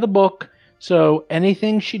everything by the book. So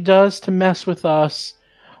anything she does to mess with us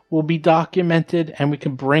will be documented and we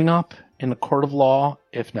can bring up in a court of law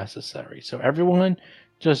if necessary. So everyone,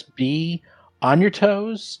 just be on your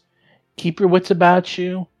toes. Keep your wits about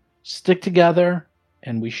you. Stick together,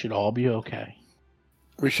 and we should all be okay.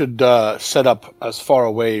 We should set up as far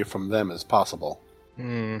away from them as possible.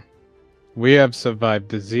 We have survived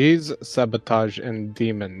disease, sabotage, and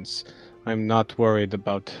demons. I'm not worried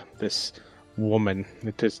about this woman.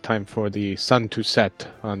 It is time for the sun to set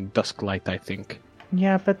on Dusklight, I think.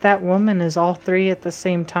 Yeah, but that woman is all three at the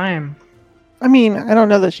same time. I mean, I don't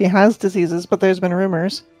know that she has diseases, but there's been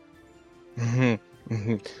rumors.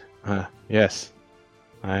 Yes.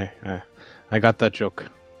 I got that joke.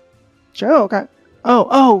 Joke?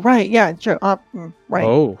 Oh, right, yeah, joke. Right.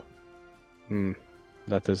 Oh.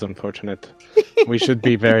 That is unfortunate. We should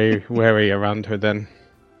be very wary around her then.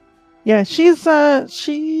 Yeah, she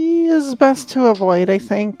is best to avoid, I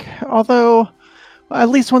think. Although, at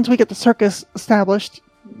least once we get the circus established,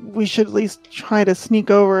 we should at least try to sneak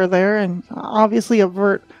over there and obviously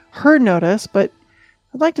avert her notice, but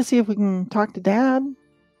I'd like to see if we can talk to Dad.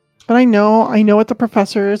 But I know what the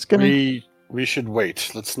professor is gonna... We should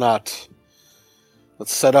wait. Let's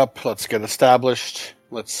set up, let's get established,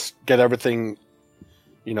 let's get everything,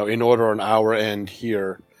 in order on our end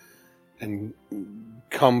here, and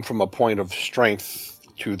come from a point of strength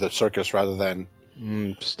to the circus rather than...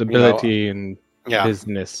 stability and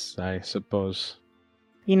business, I suppose.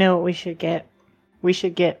 You know what we should get? We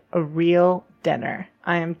should get a real dinner.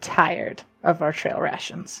 I am tired of our trail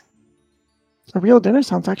rations. A real dinner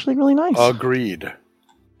sounds actually really nice. Agreed.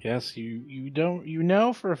 Yes, you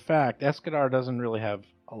know for a fact Escadar doesn't really have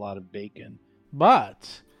a lot of bacon,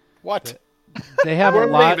 but what? They have We're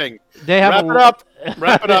a lot. leaving. They have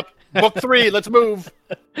Wrap it up. Book 3. Let's move.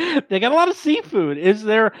 They got a lot of seafood. Is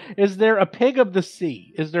there a pig of the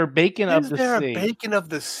sea? Is there bacon of the sea? Is there a bacon of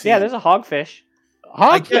the sea? Yeah, there's a hogfish.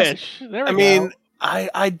 Hogfish. There we go.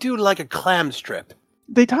 I do like a clam strip.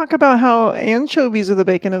 They talk about how anchovies are the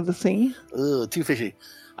bacon of the sea. Ugh, too fishy.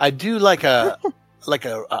 I do like an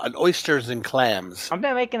oysters and clams. I'm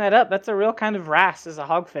not making that up. That's a real kind of wrasse, is a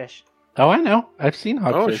hogfish. Oh, I know. I've seen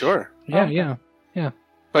hogfish. Oh, sure. Yeah.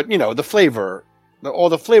 But the flavor, all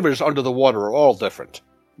the flavors under the water are all different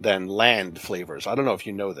than land flavors. I don't know if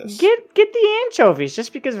you know this. Get the anchovies.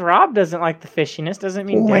 Just because Rob doesn't like the fishiness doesn't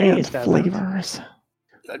mean Darius Land doesn't. flavors.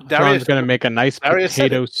 Darius going to make a nice Darius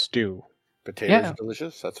said potato stew. Potatoes are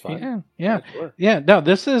delicious. That's fine. Yeah. Sure. Yeah, no,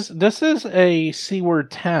 this is a seaward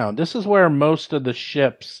town. This is where most of the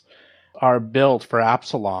ships are built for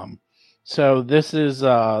Absalom. So this is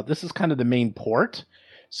kind of the main port.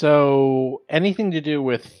 So anything to do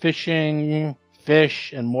with fishing,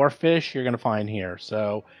 fish, and more fish, you're going to find here.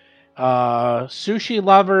 So sushi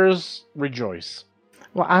lovers, rejoice.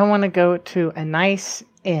 Well, I want to go to a nice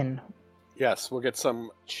inn. Yes, we'll get some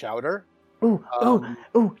chowder. Ooh!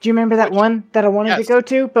 Do you remember that one that I wanted to go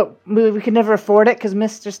to, but we could never afford it because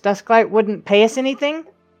Mr. Dusklight wouldn't pay us anything?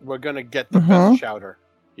 We're going to get the best chowder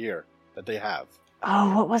here that they have.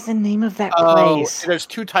 Oh, what was the name of that place? There's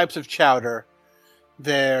 2 types of chowder.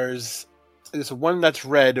 There's one that's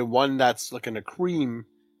red and one that's looking a cream.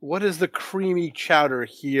 What is the creamy chowder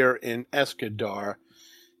here in Escadar?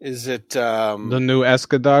 Is it... the new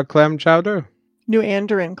Escadar clam chowder? New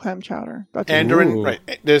Andoran clam chowder. Andoran,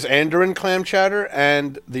 right. There's Andoran clam chowder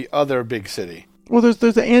and the other big city. Well, there's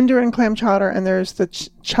the Andoran clam chowder and there's the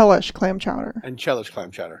Chelish clam chowder. And Chelish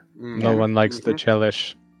clam chowder. No one likes the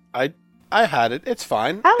Chelish. I had it. It's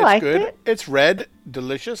fine. I liked good. it. It's red,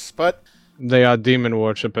 delicious, but... They are demon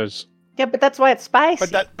worshippers. Yeah, but that's why it's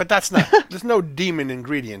spicy. But that's not... There's no demon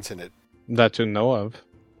ingredients in it. That you know of.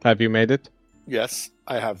 Have you made it? Yes,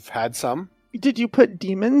 I have had some. Did you put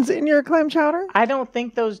demons in your clam chowder? I don't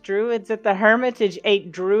think those druids at the Hermitage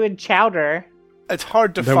ate druid chowder. It's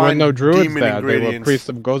hard to There find were no druids demon there. They ingredients. were priests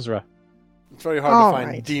of Gozra. It's very hard to find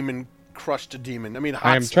right. demon, crushed demon. I mean,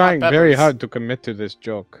 I am trying very hard to commit to this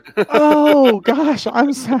joke. Oh, gosh,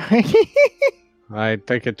 I'm sorry. I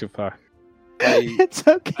take it too far. It's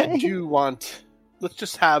okay. I do want... Let's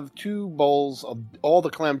just have 2 bowls of all the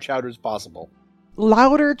clam chowders possible.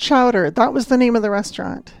 Louder Chowder. That was the name of the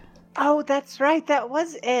restaurant. Oh, that's right. That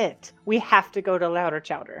was it. We have to go to Louder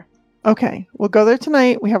Chowder. Okay, we'll go there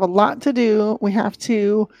tonight. We have a lot to do. We have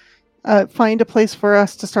to find a place for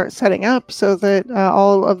us to start setting up so that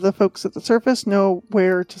all of the folks at the surface know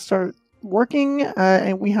where to start working,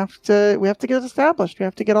 and we have to get established. We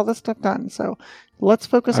have to get all this stuff done. So let's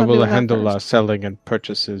focus I on will doing that handle first. selling and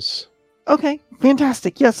purchases. Okay,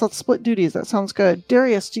 fantastic. Yes, let's split duties. That sounds good.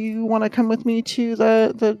 Darius, do you want to come with me to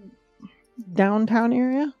the downtown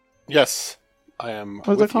area? Yes, I am. What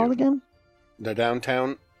was with it called you. again? The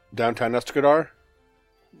downtown Escadar.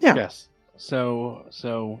 Yeah. Yes. So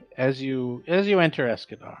as you enter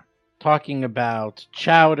Escadar, talking about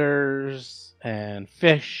chowders and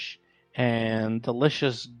fish and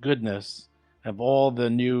delicious goodness of all the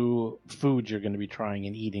new foods you're going to be trying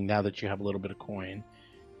and eating now that you have a little bit of coin.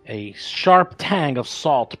 A sharp tang of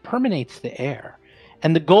salt permeates the air,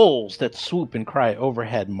 and the gulls that swoop and cry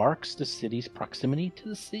overhead marks the city's proximity to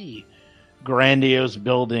the sea. Grandiose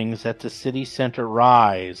buildings at the city center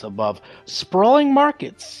rise above sprawling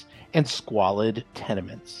markets and squalid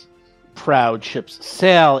tenements. Proud ships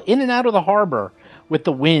sail in and out of the harbor with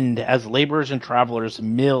the wind as laborers and travelers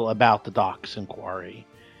mill about the docks and quarry.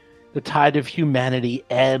 The tide of humanity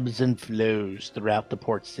ebbs and flows throughout the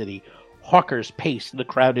port city. Hawkers pace the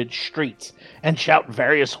crowded streets and shout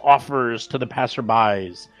various offers to the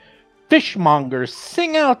passerbys. Fishmongers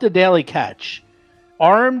sing out the daily catch.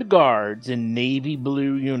 Armed guards in navy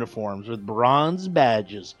blue uniforms with bronze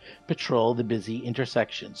badges patrol the busy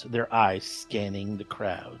intersections, their eyes scanning the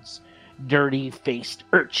crowds. Dirty-faced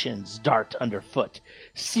urchins dart underfoot,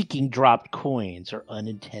 seeking dropped coins or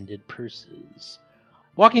unintended purses.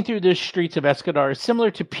 Walking through the streets of Escadar is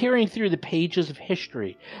similar to peering through the pages of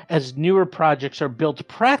history, as newer projects are built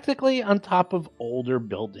practically on top of older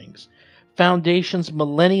buildings. Foundations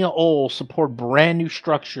millennia old support brand new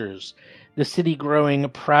structures, the city growing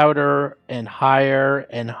prouder and higher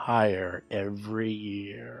every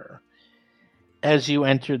year. As you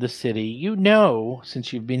enter the city, you know,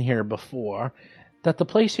 since you've been here before, that the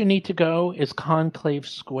place you need to go is Conclave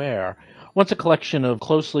Square, once a collection of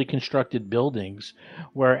closely constructed buildings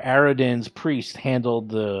where Aradin's priest handled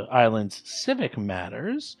the island's civic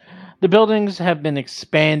matters. The buildings have been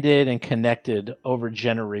expanded and connected over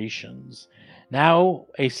generations. Now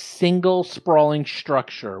a single sprawling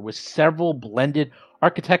structure with several blended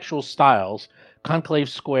architectural styles, Conclave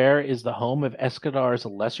Square is the home of Escadar's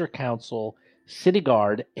Lesser Council, City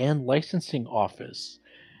Guard, and Licensing Office.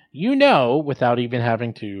 You know, without even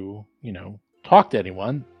having to, talk to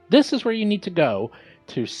anyone, this is where you need to go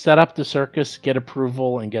to set up the circus, get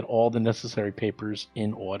approval, and get all the necessary papers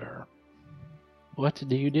in order. What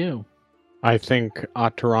do you do? I think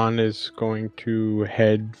Ataran is going to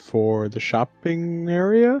head for the shopping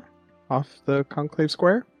area off the Conclave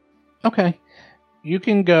Square. Okay. You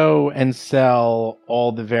can go and sell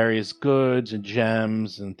all the various goods and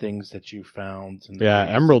gems and things that you found. In the Yeah,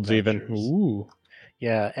 various emeralds adventures. even. Ooh.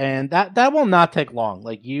 Yeah, and that will not take long.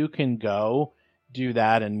 Like, you can go do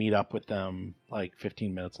that and meet up with them like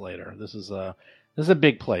 15 minutes later. This is a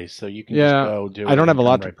big place, so you can just go do it. I don't have and a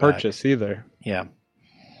lot come to right back. purchase either. Yeah.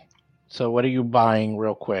 So what are you buying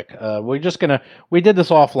real quick? We did this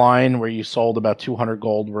offline where you sold about 200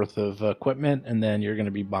 gold worth of equipment, and then you're going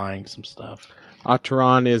to be buying some stuff.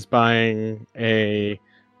 Ataran is buying a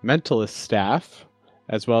mentalist staff,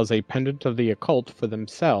 as well as a pendant of the occult for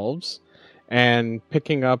themselves, and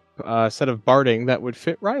picking up a set of barding that would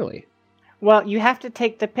fit Riley. Well, you have to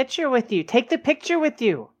take the picture with you. Take the picture with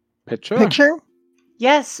you. Picture?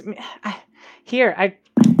 Yes.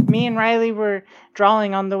 Me and Riley were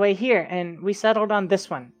drawing on the way here, and we settled on this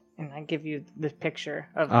one. And I give you the picture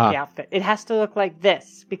of the outfit. It has to look like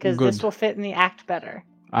this, because Good. this will fit in the act better.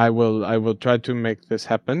 I will try to make this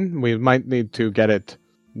happen. We might need to get it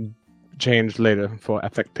changed later for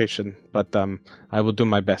affectation, but I will do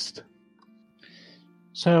my best.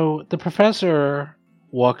 So the professor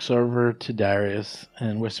walks over to Darius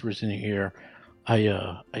and whispers in your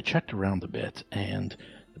ear, I checked around a bit, and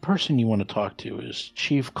the person you want to talk to is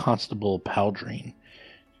Chief Constable Paldrine.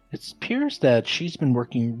 It appears that she's been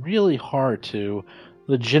working really hard to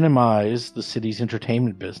legitimize the city's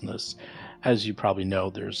entertainment business. As you probably know,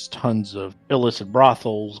 there's tons of illicit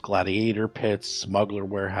brothels, gladiator pits, smuggler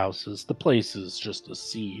warehouses. The place is just a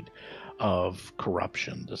seed of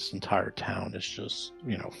corruption. This entire town is just,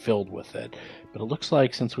 filled with it. But it looks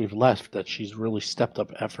like since we've left that she's really stepped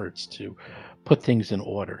up efforts to put things in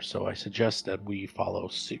order. So I suggest that we follow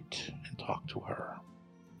suit and talk to her.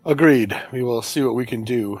 Agreed. We will see what we can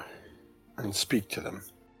do and speak to them.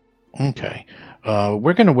 Okay.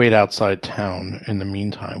 We're going to wait outside town in the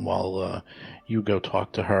meantime while you go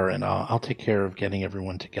talk to her, and I'll take care of getting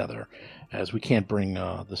everyone together, as we can't bring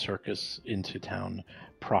the circus into town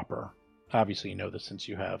proper. Obviously, you know this since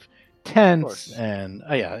you have tents, course. and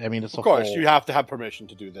I mean it's Of a course, whole... you have to have permission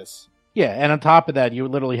to do this. Yeah, and on top of that, you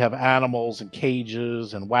literally have animals and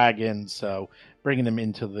cages and wagons, so bringing them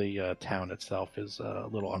into the town itself is a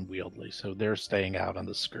little unwieldy. So they're staying out on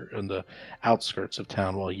the outskirts of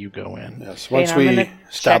town while you go in. Yes, once I'm we gonna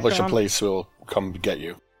establish check a on- place, we'll come get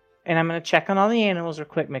you. And I'm gonna check on all the animals real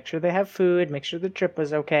quick, make sure they have food, make sure the trip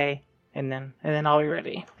was okay, and then I'll be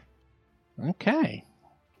ready. Okay.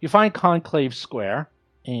 You find Conclave Square,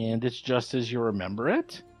 and it's just as you remember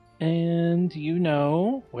it. And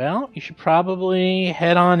well, you should probably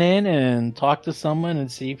head on in and talk to someone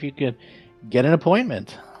and see if you could get an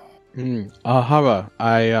appointment. Hara,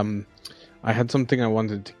 I had something I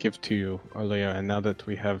wanted to give to you earlier, and now that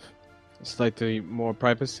we have slightly more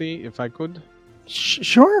privacy, if I could.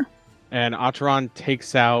 Sure. And Ataran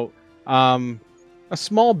takes out a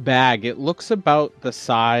small bag. It looks about the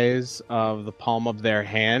size of the palm of their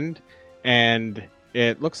hand, and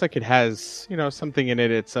it looks like it has, something in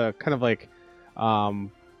it. It's a kind of like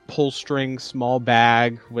pull string small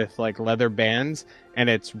bag with like leather bands, and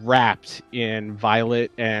it's wrapped in violet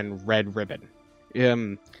and red ribbon.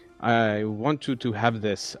 I want you to have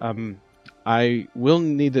this. I will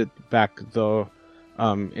need it back though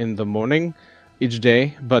in the morning each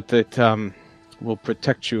day, but it will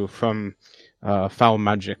protect you from foul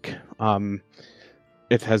magic.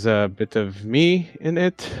 It has a bit of me in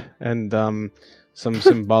it, and some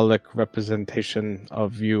symbolic representation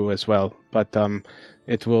of you as well. But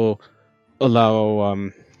it will allow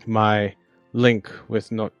my link with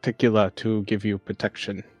Norticula to give you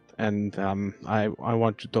protection, and I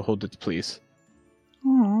want you to hold it, please.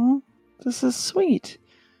 Aw, this is sweet.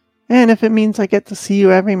 And if it means I get to see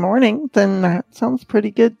you every morning, then that sounds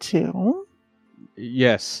pretty good too.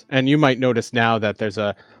 Yes, and you might notice now that there's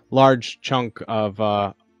a large chunk of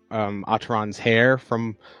Ataran's hair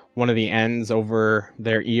from one of the ends over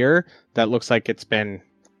their ear that looks like it's been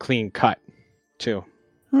clean cut, too.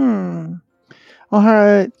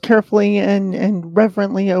 Alhara carefully and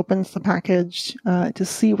reverently opens the package to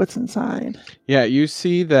see what's inside. Yeah, you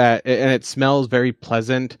see that, and it smells very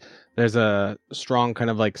pleasant. There's a strong kind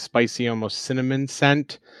of like spicy, almost cinnamon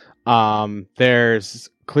scent. There's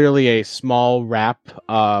clearly a small wrap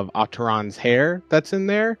of Ataran's hair that's in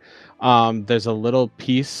there. There's a little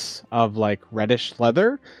piece of like reddish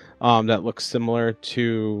leather that looks similar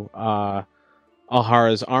to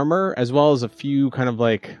Alhara's armor, as well as a few kind of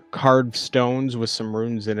like carved stones with some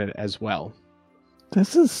runes in it as well.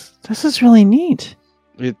 This is really neat.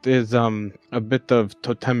 It is a bit of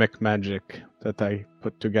totemic magic that I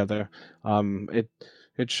put together.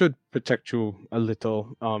 It should protect you a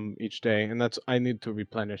little each day, and I need to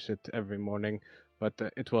replenish it every morning, but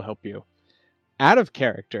it will help you. Out of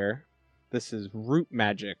character, this is root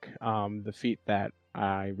magic, the feat that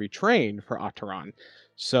I retrained for Ataran.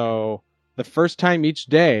 So the first time each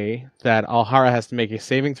day that Alhara has to make a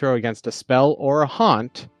saving throw against a spell or a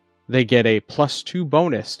haunt, they get a +2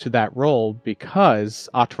 bonus to that roll because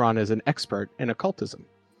Ataran is an expert in occultism.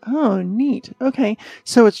 Oh, neat. Okay,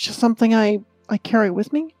 so it's just something I carry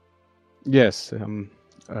with me? Yes,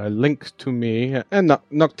 a link to me, and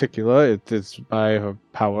Nocticula, it is by her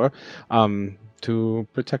power, to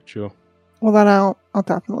protect you. Well, then I'll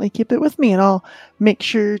definitely keep it with me, and I'll make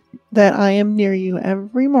sure that I am near you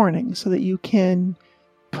every morning so that you can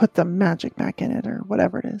put the magic back in it or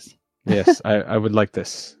whatever it is. Yes, I would like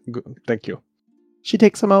this. Thank you. She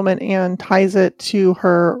takes a moment and ties it to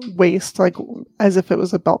her waist, like as if it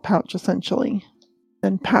was a belt pouch, essentially,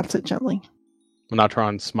 and pats it gently.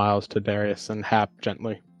 Ataran smiles to Darius and Hap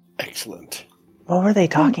gently. Excellent. What were they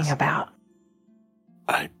talking about?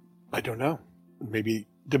 I don't know. Maybe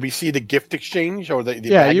did we see the gift exchange or the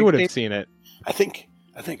Yeah, bag you would have exchange? seen it. I think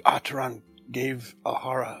Ataran gave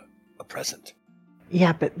Alhara a present.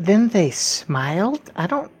 Yeah, but then they smiled? I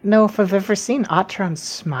don't know if I've ever seen Ataran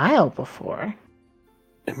smile before.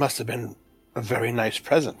 It must have been a very nice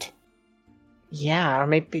present. Yeah, or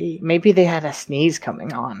maybe they had a sneeze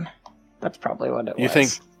coming on. That's probably what it was. You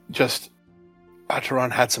think just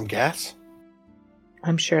Ataran had some gas?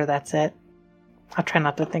 I'm sure that's it. I'll try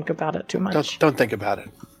not to think about it too much. Don't think about it.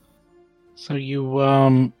 So you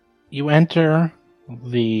enter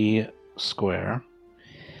the square,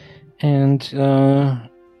 and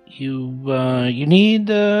you need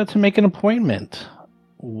to make an appointment.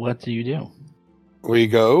 What do you do? We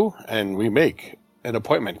go and we make an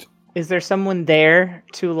appointment. Is there someone there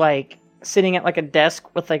to sitting at a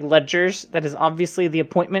desk with ledgers that is obviously the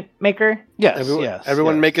appointment maker? Yes,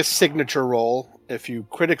 Everyone yes. make a signature roll. If you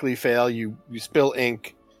critically fail, you spill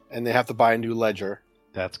ink, and they have to buy a new ledger.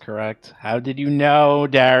 That's correct. How did you know,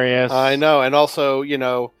 Darius? I know, and also,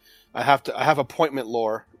 I have appointment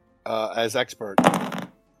lore. as expert.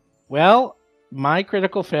 Well, my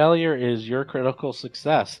critical failure is your critical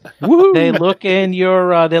success. Woo! They look in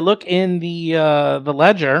the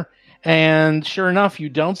ledger, and sure enough, you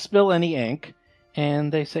don't spill any ink.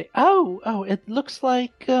 And they say, "Oh, it looks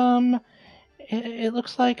like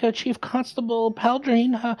Chief Constable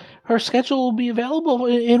Paldrine. Her schedule will be available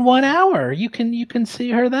in 1 hour. You can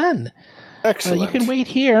see her then. Excellent. You can wait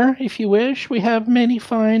here if you wish. We have many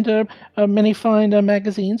fine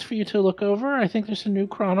magazines for you to look over. I think there's some new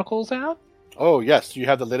Chronicles out." Oh, yes. You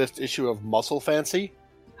have the latest issue of Muscle Fancy?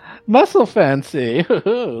 Muscle Fancy.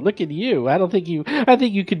 Look at you. I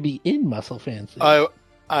think you could be in Muscle Fancy.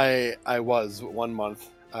 I was 1 month.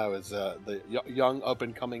 I was the young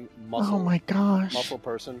up-and-coming muscle, Oh my gosh. muscle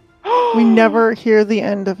person. We never hear the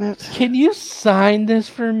end of it. Can you sign this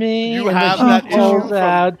for me? You And have then that she issue pulls from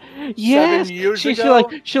out. Yes, 7 years she ago?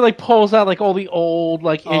 she pulls out like all the old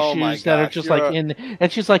Oh my issues that are gosh, just you're like a- in,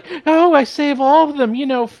 and she's like, "Oh, I save all of them,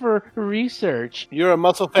 for research." You're a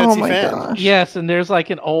Muscle Fancy Oh my fan. gosh. Yes, and there's like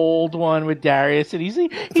an old one with Darius, and he's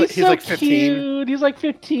he's so like 15. cute. He's like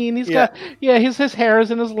 15. He's Yeah. got his hair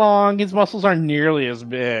isn't as long. His muscles aren't nearly as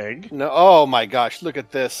big. No, oh my gosh! Look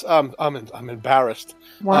at this. I'm embarrassed.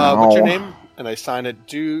 Wow. What's your name? And I sign it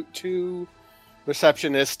to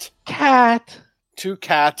receptionist, Cat. to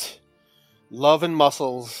Cat, Love and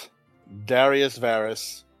Muscles, Darius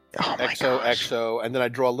Varus, Oh my gosh. XOXO, and then I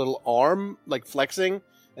draw a little arm like flexing,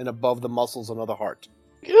 and above the muscles another heart.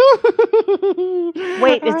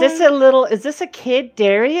 Wait, is this a kid,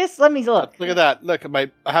 Darius? Let me look. Look at that! Look, I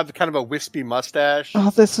have the kind of a wispy mustache. Oh,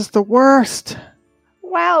 this is the worst.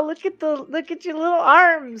 Wow, look at your little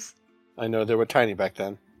arms. I know they were tiny back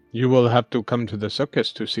then. You will have to come to the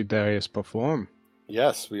circus to see Darius perform.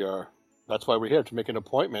 Yes, we are. That's why we're here to make an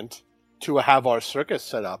appointment to have our circus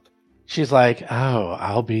set up. She's like, "Oh,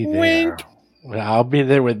 I'll be there. Wink. I'll be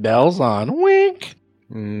there with bells on." Wink.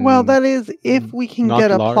 Well, that is if we can Not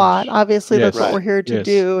get a large. plot. Obviously, Yes. that's what Right. we're here to Yes.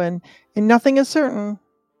 do, and nothing is certain.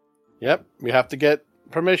 Yep, we have to get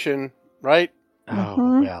permission, right? Oh,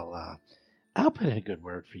 Mhm. well, I'll put in a good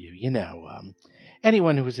word for you.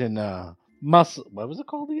 Anyone who was in Muscle, what was it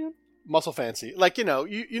called again? Muscle Fancy, like you know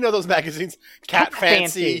those magazines, Cat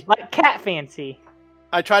Fancy. Like cat fancy.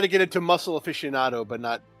 I tried to get into Muscle Aficionado, but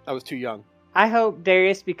not. I was too young. I hope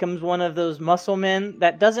Darius becomes one of those muscle men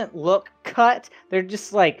that doesn't look cut. They're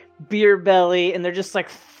just like beer belly, and they're just like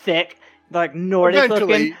thick, like Nordic looking.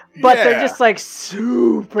 Eventually, But yeah. they're just like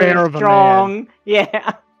super Fair of a strong.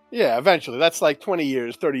 Yeah. Yeah, eventually. That's like 20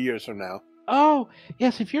 years, 30 years from now. Oh,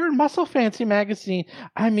 yes, if you're in Muscle Fancy magazine,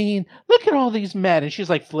 I mean, look at all these men. And she's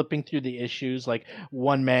like flipping through the issues, like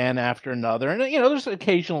one man after another. And, there's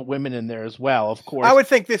occasional women in there as well, of course. I would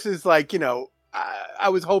think this is like, I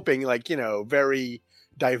was hoping like, very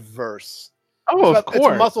diverse. Oh, of It's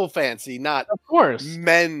course. Muscle Fancy, not Of course.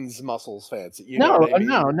 men's Muscles Fancy. You No, know what I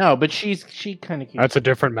mean? no, but she kind of keeps. That's a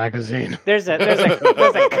different magazine. There's a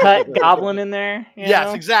cut goblin in there. you Yes,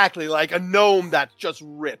 know? exactly. Like a gnome that's just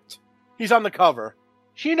ripped. He's on the cover.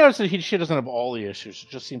 She knows that she doesn't have all the issues.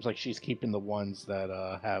 It just seems like she's keeping the ones that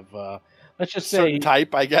have, let's just say, Certain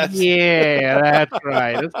type, I guess. yeah, that's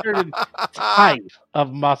right. A certain type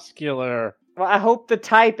of muscular. Well, I hope the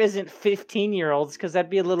type isn't 15-year-olds because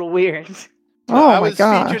that'd be a little weird. Oh I my was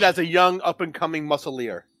gosh. featured as a young up-and-coming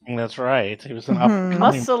muscleer. That's right. He was an Mhm. upcoming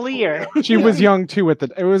Muscleer. She was young too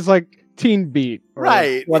it was like Teen Beat. or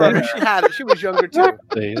Right. Whatever. She was younger too.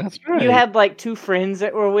 Exactly, that's right. You had like two friends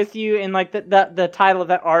that were with you, and like the title of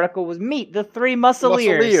that article was "Meet the Three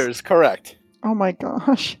Muscleers." Muscleers, correct. Oh my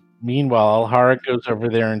gosh. Meanwhile, Alhara goes over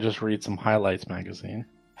there and just reads some highlights magazine.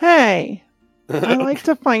 Hey, I like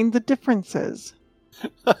to find the differences.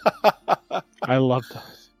 I love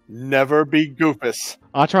those. Never be goofus.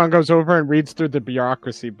 Atron goes over and reads through the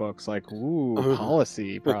bureaucracy books, like, ooh, Ooh.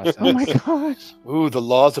 policy process. Oh my gosh. Ooh, the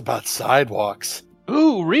laws about sidewalks.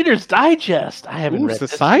 Ooh, Reader's Digest. I haven't Ooh, read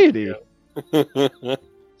this society. yet.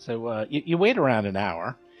 So you wait around an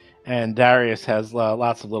hour, and Darius has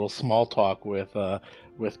lots of little small talk with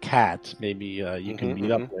Kat. Maybe you can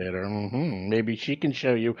meet up later. Maybe she can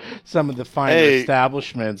show you some of the finer Hey.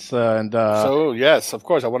 establishments. And So, yes, of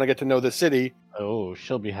course, I want to get to know the city. oh,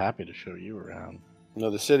 she'll be happy to show you around. Know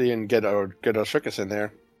the city and get our circus in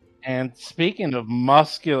there. And speaking of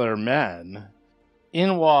muscular men,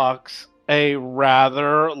 in walks a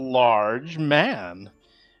rather large man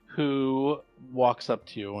who walks up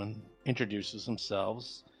to you and introduces himself.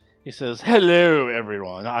 He says, "Hello,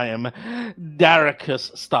 everyone. I am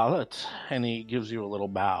Daricus Starlet." And he gives you a little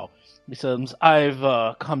bow. He says, "I've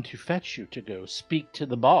come to fetch you to go speak to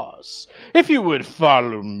the boss. If you would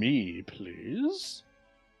follow me, please."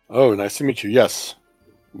 Oh, nice to meet you. Yes.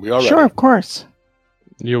 We are Sure, ready. of course.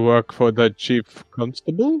 You work for the chief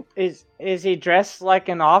constable? Is he dressed like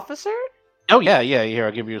an officer? Oh, yeah. Here,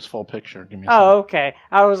 I'll give you his full picture. Give me a Oh, okay.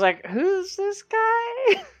 I was like, who's this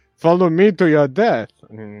guy? Follow me to your death.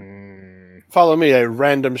 Follow me, a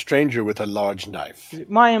random stranger with a large knife.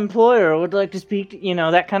 My employer would like to speak to,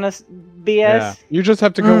 that kind of BS. Yeah. You just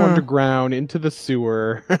have to go Mm. underground into the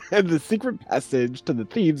sewer and the secret passage to the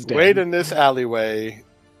thieves' den. Wait in this alleyway.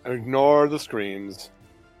 Ignore the screams.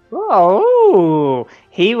 Oh,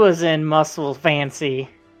 he was in Muscle Fancy.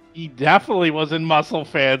 He definitely was in Muscle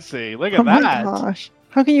Fancy. Look Oh at my that. gosh.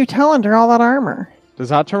 How can you tell under all that armor?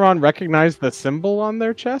 Does Ataran recognize the symbol on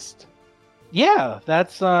their chest? Yeah,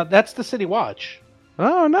 that's the City Watch.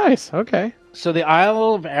 Oh, nice. Okay. So the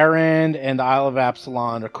Isle of Arend and the Isle of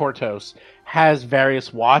Absalon, or Kortos, has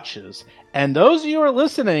various watches. And those of you who are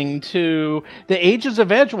listening to the Ages of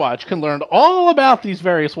Edgewatch can learn all about these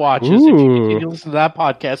various watches if you Ooh. continue to listen to that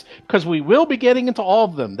podcast, because we will be getting into all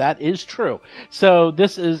of them. That is true. So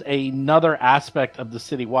this is another aspect of the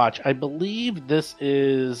City Watch. I believe this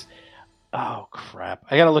is... Oh, crap.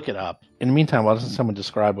 I gotta look it up. In the meantime, why doesn't someone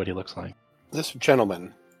describe what he looks like? This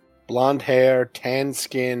gentleman. Blonde hair, tan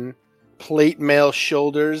skin, plate mail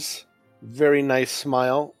shoulders, very nice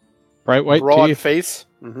smile. Bright white broad teeth. face,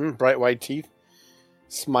 bright white teeth,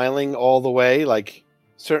 smiling all the way, like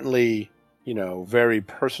certainly, very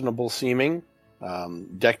personable seeming,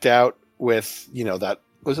 decked out with, that,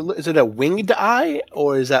 is it a winged eye,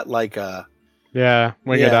 or is that like a, Yeah,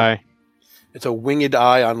 winged Yeah. eye. it's a winged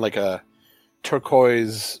eye on like a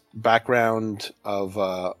turquoise background of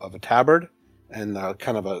a tabard, and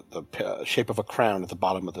kind of the shape of a crown at the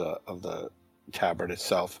bottom of the tabard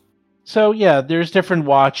itself. So yeah, there's different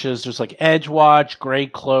watches. There's like Edge Watch, Grey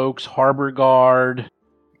Cloaks, Harbor Guard,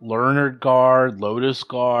 Learned Guard, Lotus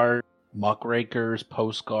Guard, Muckrakers,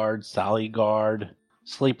 Post Guard, Sally Guard,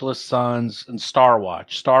 Sleepless Suns, and Star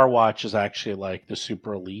Watch. Star Watch is actually like the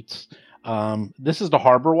super elites. This is the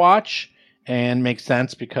Harbor Watch, and makes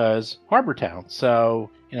sense because Harbor Town. So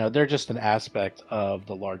they're just an aspect of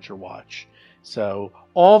the larger watch. So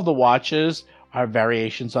all of the watches are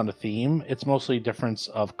variations on a theme. It's mostly a difference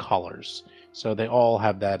of colors. So they all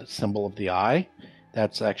have that symbol of the eye.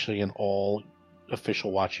 That's actually in all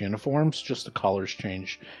official watch uniforms, just the colors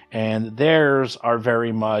change. And theirs are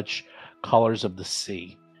very much colors of the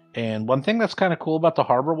sea. And one thing that's kind of cool about the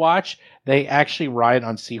Harbor Watch, they actually ride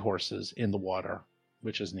on seahorses in the water,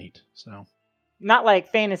 which is neat. So Not like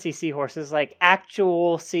fantasy seahorses, like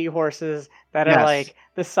actual seahorses that are Yes. like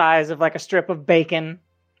the size of like a strip of bacon.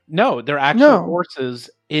 no, they're actual No. horses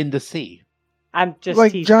in the sea. I'm just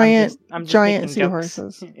Like teasing. giant- I'm just giant making jokes.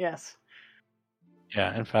 seahorses. Yes.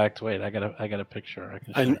 Yeah, in fact, wait, I got a picture. I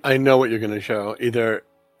can show you. I know what you're going to show. Either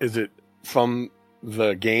is it from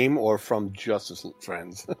the game or from Justice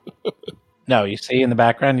Friends? No, you see in the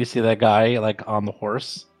background, you see that guy like on the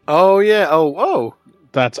horse. Oh yeah. Oh.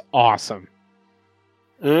 That's awesome.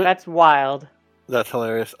 That's wild. That's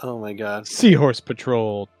hilarious. Oh my god. Seahorse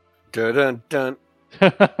Patrol. Dun dun dun.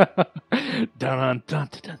 dun, dun, dun, dun,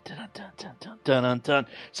 dun, dun, dun, dun, dun, dun.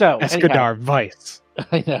 So anyhow, Escadar Vice.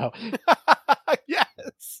 I know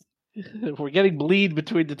Yes. we're getting bleed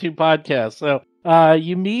between the two podcasts. So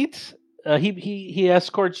you meet. He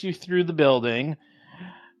escorts you through the building.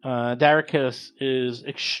 Daricus is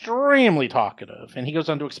extremely talkative, and he goes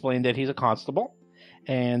on to explain that he's a constable,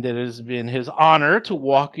 and it has been his honor to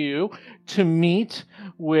walk you to meet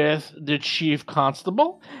with the chief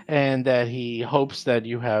constable, and that he hopes that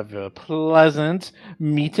you have a pleasant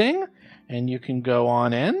meeting, and you can go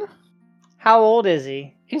on in. How old is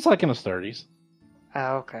he? He's like in his 30s.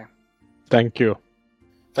 Oh, okay. Thank you.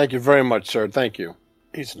 Thank you very much, sir. Thank you.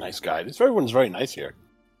 He's a nice guy. Everyone's very nice here.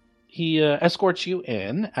 He escorts you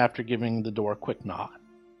in after giving the door a quick nod.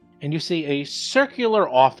 And you see a circular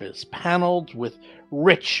office paneled with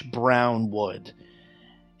rich brown wood.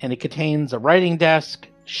 And it contains a writing desk,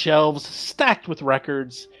 shelves stacked with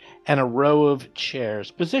records, and a row of chairs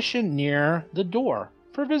positioned near the door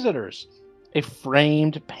for visitors. A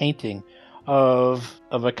framed painting of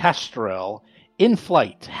a kestrel in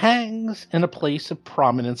flight hangs in a place of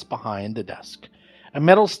prominence behind the desk. A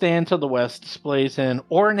metal stand to the west displays an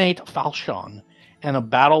ornate falchion and a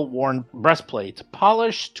battle-worn breastplate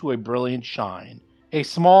polished to a brilliant shine. A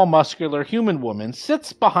small, muscular human woman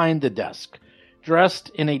sits behind the desk, dressed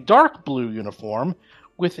in a dark blue uniform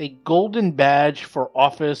with a golden badge for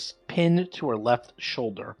office pinned to her left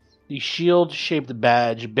shoulder. The shield-shaped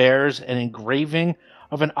badge bears an engraving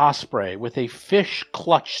of an osprey with a fish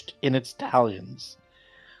clutched in its talons.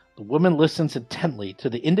 The woman listens intently to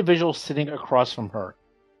the individual sitting across from her.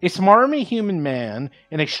 A smarmy human man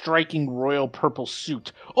in a striking royal purple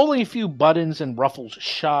suit, only a few buttons and ruffles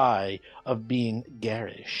shy of being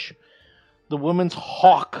garish. The woman's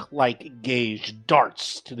hawk-like gaze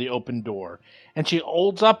darts to the open door, and she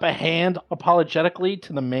holds up a hand apologetically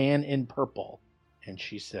to the man in purple. And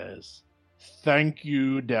she says, "Thank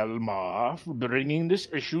you, Delmar, for bringing this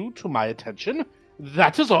issue to my attention.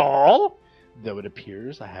 That is all, though it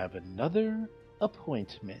appears I have another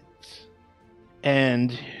appointment."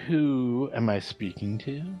 And who am I speaking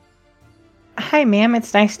to? Hi, ma'am.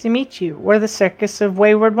 It's nice to meet you. We're the Circus of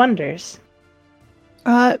Wayward Wonders.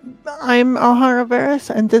 I'm Alhara Varus,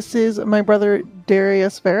 and this is my brother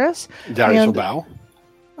Darius Varus. Darius will And- bow.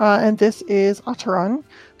 And this is Ataran.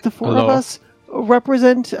 The four of Hello. us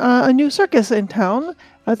represent a new circus in town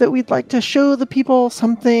that we'd like to show the people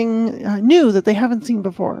something new that they haven't seen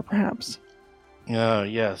before, perhaps. Oh,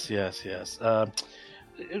 yes.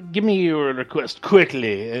 Give me your request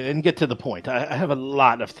quickly and get to the point. I have a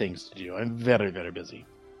lot of things to do. I'm very, very busy.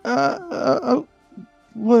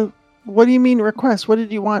 What do you mean request? What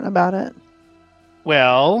did you want about it?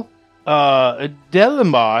 Well,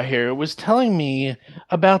 Delamar here was telling me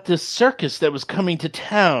about this circus that was coming to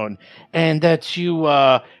town, and that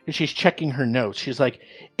she's checking her notes. She's like,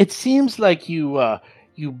 it seems like you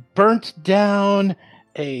burnt down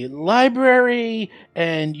a library,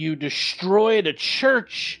 and you destroyed a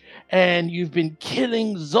church, and you've been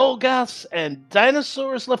killing Zolgas and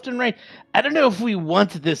dinosaurs left and right. I don't know if we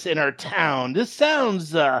want this in our town. This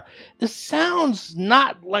sounds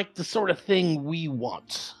not like the sort of thing we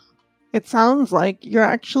want. It sounds like you're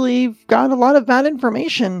actually got a lot of bad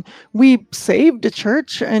information. We saved a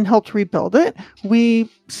church and helped rebuild it. We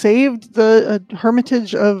saved the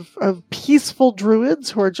hermitage of peaceful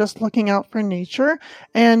druids who are just looking out for nature.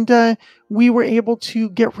 And we were able to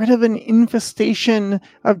get rid of an infestation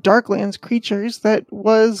of Darklands creatures that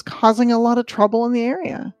was causing a lot of trouble in the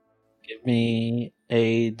area. Give me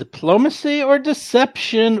a diplomacy or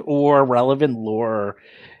deception or relevant lore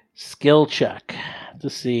skill check to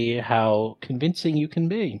see how convincing you can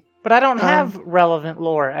be. But I don't have relevant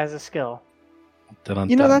lore as a skill.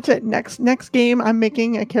 You know, that's it. Next game, I'm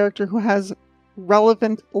making a character who has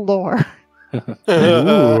relevant lore.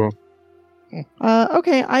 Ooh.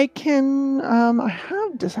 Okay, I can. I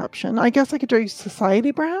have deception. I guess I could do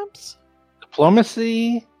society, perhaps.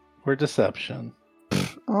 Diplomacy or deception.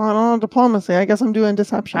 Oh, I don't know diplomacy. I guess I'm doing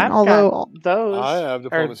deception. I've Although, got those. I have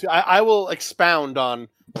diplomacy. I will expound on.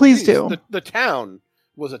 please do. The town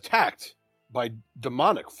was attacked by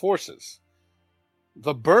demonic forces.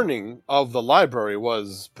 The burning of the library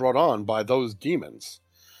was brought on by those demons.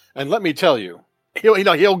 And let me tell you,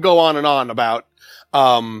 he'll go on and on about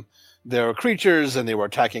there were creatures and they were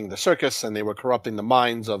attacking the circus and they were corrupting the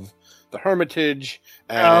minds of the hermitage.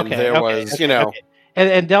 And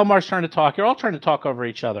And Delmar's trying to talk. You're all trying to talk over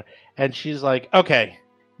each other. And she's like, okay,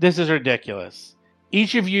 this is ridiculous.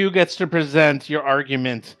 Each of you gets to present your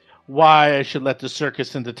argument why I should let the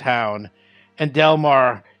circus into town. And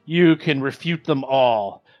Delmar, you can refute them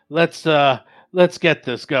all. Let's get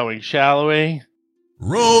this going, shall we?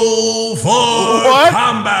 Roll for What?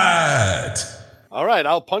 combat! All right,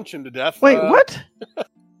 I'll punch him to death. Wait, what?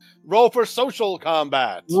 Roll for social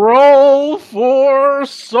combat. Roll for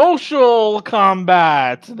social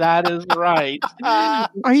combat. That is right.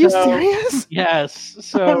 Are you So- serious? Yes.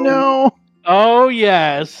 So Oh no! Oh,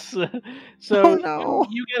 yes. So Oh, no.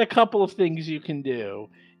 you get a couple of things you can do.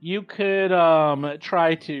 You could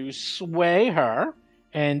try to sway her,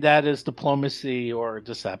 and that is diplomacy or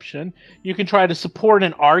deception. You can try to support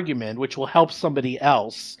an argument, which will help somebody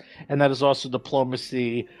else, and that is also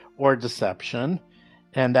diplomacy or deception,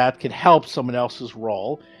 and that could help someone else's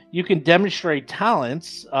role. You can demonstrate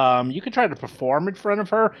talents. You can try to perform in front of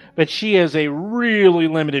her, but she has a really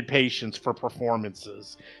limited patience for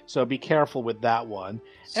performances. So be careful with that one.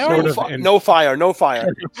 Sort No, of in- no fire, no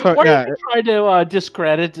fire. So, Or yeah, you can try to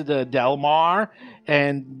discredit the Delmar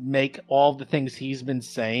and make all the things he's been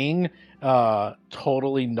saying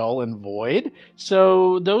totally null and void.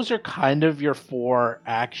 So those are kind of your four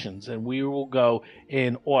actions, and we will go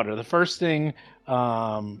in order. The first thing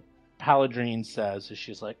Paladrine says is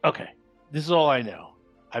she's like, okay, this is all I know.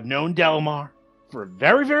 I've known Delmar for a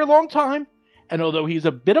very, very long time, and although he's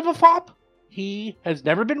a bit of a fop, he has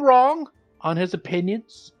never been wrong on his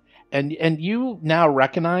opinions. And you now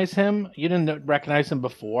recognize him. You didn't recognize him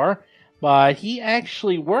before, but he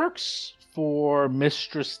actually works for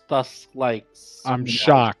Mistress Dusklight's I'm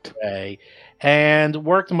shocked. way, and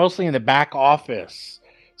worked mostly in the back office.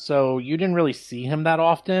 So you didn't really see him that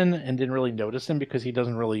often and didn't really notice him because he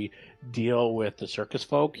doesn't really deal with the circus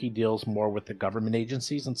folk. He deals more with the government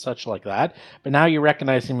agencies and such like that. But now you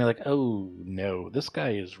recognize him, you're like, oh no, this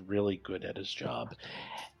guy is really good at his job.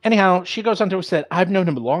 Anyhow, she goes on to say, I've known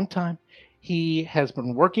him a long time. He has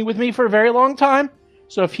been working with me for a very long time.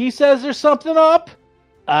 So if he says there's something up,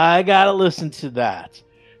 I gotta listen to that.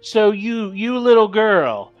 So you little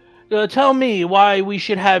girl, tell me why we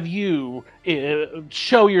should have you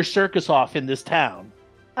show your circus off in this town.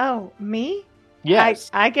 Oh, me? Yes.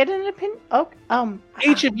 I get an opinion. Oh,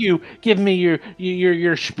 Each of you give me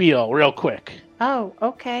your spiel real quick. Oh,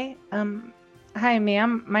 okay. Hi,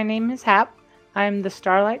 ma'am. My name is Hap. I'm the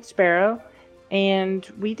Starlight Sparrow, and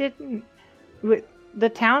the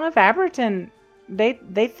town of Aberton,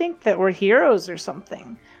 they think that we're heroes or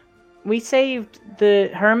something. We saved the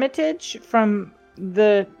Hermitage from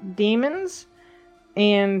the demons,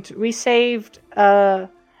 and we saved the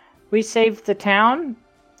town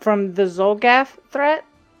from the Zolgath threat.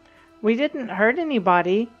 We didn't hurt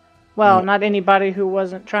anybody. Well, not anybody who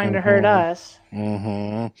wasn't trying to hurt us.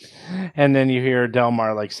 Mm-hmm. And then you hear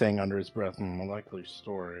Delmar like saying under his breath, "A likely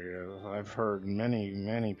story. I've heard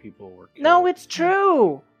many people were killed." No, it's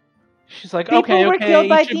true. She's like, People were killed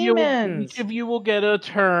by demons. Each of you will get a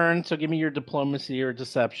turn, so give me your diplomacy or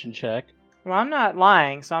deception check. Well, I'm not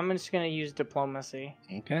lying, so I'm just going to use diplomacy.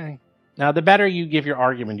 Okay. Now, the better you give your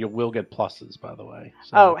argument, you will get pluses, by the way.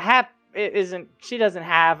 So. Oh, Hap she doesn't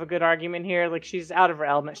have a good argument here. Like, she's out of her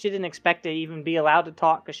element. She didn't expect to even be allowed to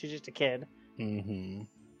talk because she's just a kid. Mm-hmm.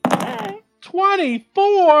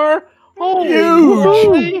 24?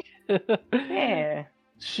 Huge! Yeah.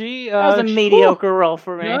 That was a mediocre roll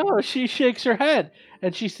for me. No, she shakes her head,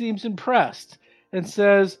 and she seems impressed, and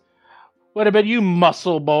says, "What about you,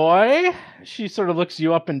 muscle boy?" She sort of looks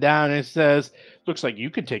you up and down and says, "Looks like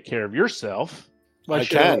you can take care of yourself. I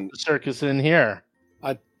can. The circus in here."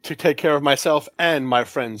 To take care of myself and my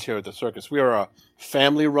friends here at the circus. We are a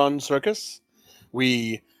family-run circus.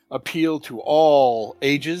 We appeal to all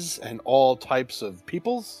ages and all types of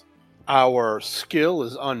peoples. Our skill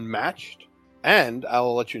is unmatched. And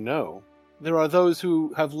I'll let you know, there are those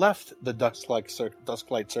who have left the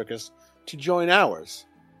Dusklight Circus to join ours.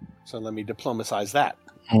 So let me diplomatize that.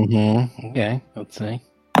 Mm-hmm. Okay, let's see.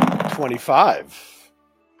 25.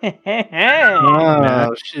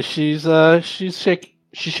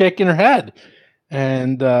 She's shaking her head,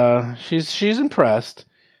 and she's impressed.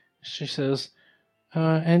 She says,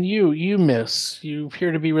 "And you miss, you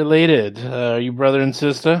appear to be related. Are you brother and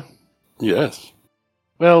sister?" Yes.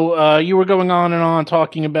 Well, you were going on and on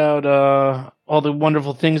talking about all the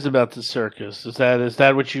wonderful things about the circus. Is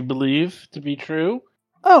that what you believe to be true?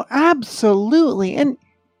 Oh, absolutely. And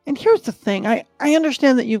here's the thing. I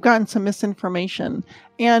understand that you've gotten some misinformation.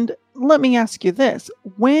 And let me ask you this.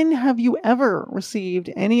 When have you ever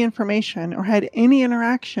received any information or had any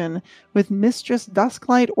interaction with Mistress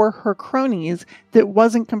Dusklight or her cronies that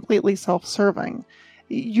wasn't completely self-serving?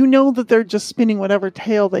 You know that they're just spinning whatever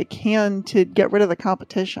tale they can to get rid of the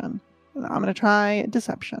competition. I'm going to try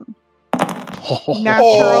deception.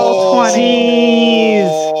 Natural 20s.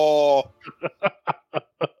 Oh.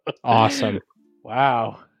 Awesome.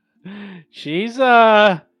 Wow. She's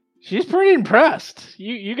pretty impressed.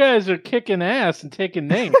 You guys are kicking ass and taking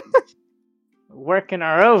names. Working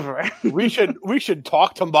her over. We should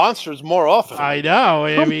talk to monsters more often. I know.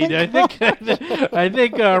 I mean, I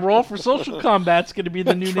think Roll for Social Combat's going to be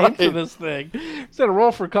the new name for this thing. Instead of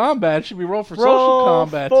Roll for Combat, it should be Roll for Social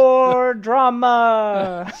Combat. Roll for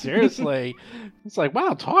drama. Seriously. It's like,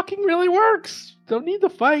 wow, talking really works. Don't need to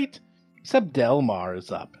fight. Except Delmar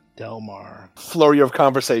is up. Delmar. Flurry of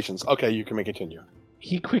conversations. Okay, you can continue.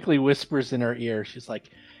 He quickly whispers in her ear. She's like,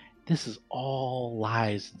 "This is all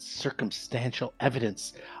lies and circumstantial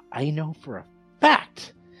evidence. I know for a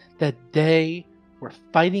fact that they were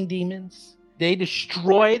fighting demons. They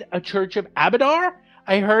destroyed a church of Abadar.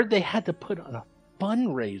 I heard they had to put on a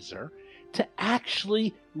fundraiser to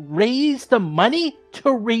actually raise the money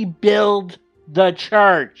to rebuild the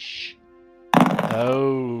church."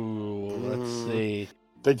 Oh, let's see.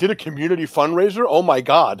 They did a community fundraiser? Oh my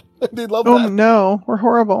god. They love Oh that. no, we're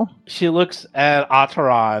horrible. She looks at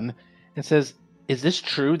Ataran and says, "Is this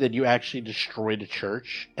true that you actually destroyed a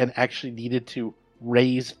church and actually needed to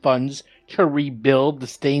raise funds to rebuild the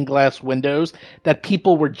stained glass windows that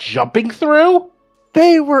people were jumping through?"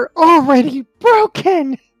 They were already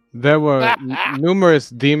broken. There were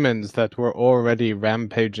numerous demons that were already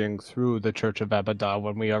rampaging through the Church of Abadar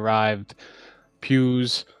when we arrived.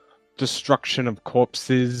 Pews destruction of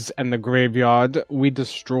corpses and the graveyard, we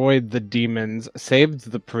destroyed the demons, saved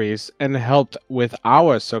the priests, and helped with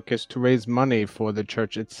our circus to raise money for the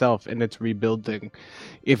church itself in its rebuilding.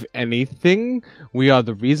 If anything, we are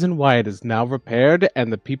the reason why it is now repaired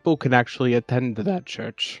and the people can actually attend to that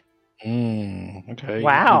church. Okay.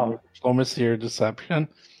 Wow. Diplomacy or deception.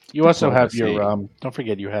 You also have your Diplomacy. don't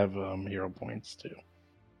forget you have hero points too.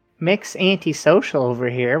 Mix antisocial over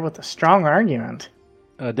here with a strong argument.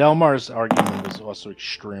 Delmar's argument was also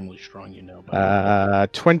extremely strong, by the way.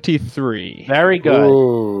 23. Very good.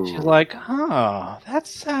 Ooh. She's like, that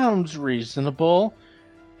sounds reasonable.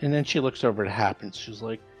 And then she looks over at Hap and she's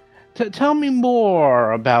like, tell me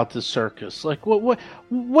more about the circus. Like, what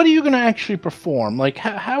are you going to actually perform? Like,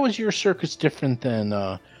 how is your circus different than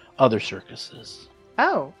other circuses?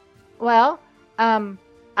 Oh, well,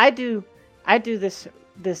 I do this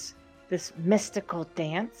mystical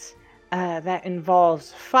dance that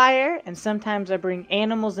involves fire, and sometimes I bring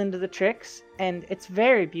animals into the tricks, and it's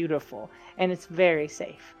very beautiful and it's very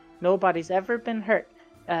safe. Nobody's ever been hurt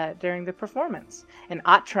during the performance. And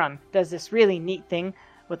Atron does this really neat thing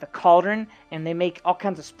with a cauldron, and they make all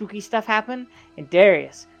kinds of spooky stuff happen. And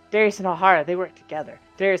Darius and Alhara, they work together.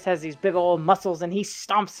 Darius has these big old muscles, and he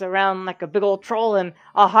stomps around like a big old troll, and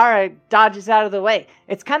Alhara dodges out of the way.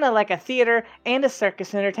 It's kind of like a theater and a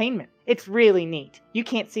circus entertainment. It's really neat. You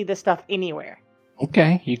can't see this stuff anywhere.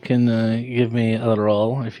 Okay, you can give me a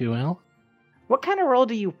roll, if you will. What kind of role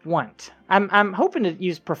do you want? I'm hoping to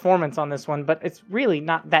use performance on this one, but it's really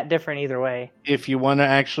not that different either way. If you want to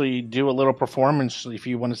actually do a little performance, if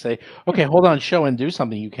you want to say, okay, hold on, show and do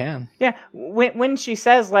something, you can. Yeah, when she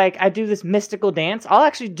says, like, I do this mystical dance, I'll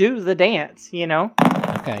actually do the dance,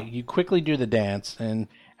 Okay, you quickly do the dance, and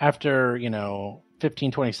after,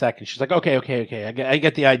 15, 20 seconds, she's like, okay, I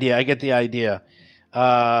get the idea.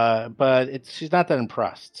 But she's not that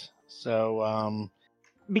impressed. So,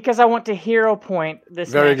 because I want to hero point this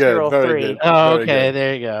Very next good, roll very 3. good. oh, Very okay, good.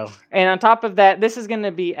 there you go. And on top of that, this is going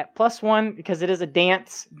to be at +1 because it is a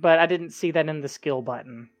dance, but I didn't see that in the skill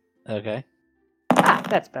button. Okay.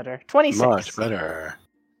 That's better. 26. Much better.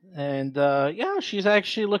 And she's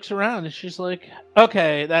actually looks around and she's like,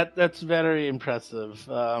 "Okay, that's very impressive.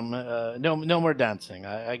 No more dancing.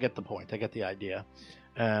 I get the point. I get the idea."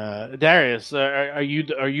 Darius, are you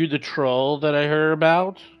the troll that I heard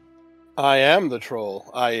about? I am the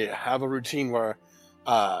troll. I have a routine where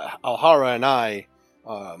Alhara and I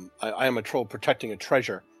am a troll protecting a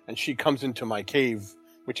treasure, and she comes into my cave,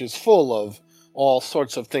 which is full of all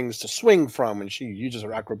sorts of things to swing from, and she uses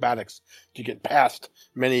her acrobatics to get past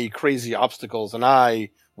many crazy obstacles, and I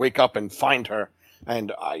wake up and find her,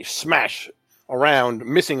 and I smash around,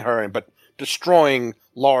 missing her, but destroying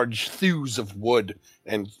large thews of wood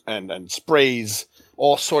and sprays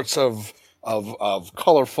all sorts of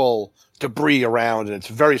colorful debris around, and it's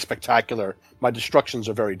very spectacular. My destructions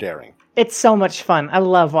are very daring. It's so much fun. I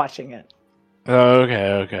love watching it.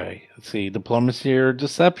 Okay. Let's see, diplomacy or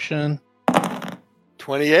deception.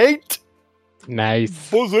 28?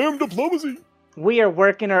 Nice. Bazam diplomacy! We are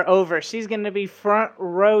working her over. She's going to be front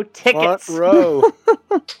row tickets. Front row.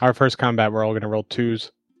 Our first combat, we're all going to roll 2s.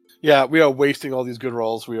 Yeah, we are wasting all these good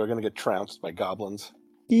rolls. We are going to get trounced by goblins.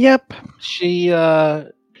 Yep. She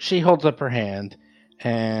holds up her hand,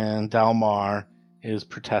 and Dalmar is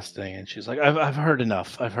protesting, and she's like, "I've heard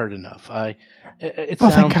enough. It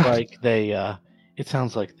sounds like they. It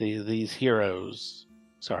sounds like these heroes.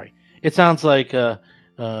 Sorry. It sounds like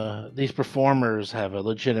these performers have a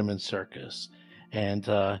legitimate circus." And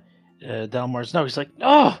Delmar's no. He's like,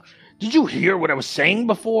 "Oh, did you hear what I was saying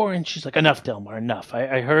before?" And she's like, "Enough, Delmar, enough.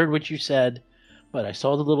 I heard what you said, but I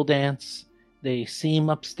saw the little dance. They seem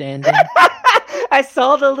upstanding." I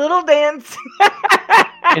saw the little dance.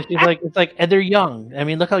 It's like, and they're young. I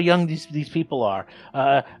mean, look how young these people are.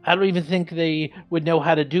 I don't even think they would know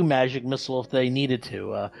how to do magic missile if they needed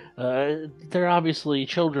to. They're obviously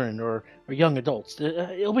children or young adults.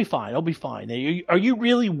 It'll be fine. Are you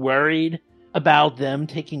really worried about them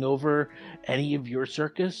taking over any of your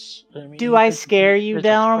circus? I mean, Do I scare you,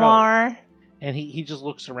 Delmar? And he just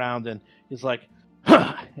looks around and he's like,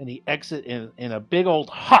 huh, and he exits in a big old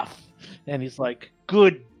huff. And he's like,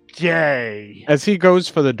 "Good day." As he goes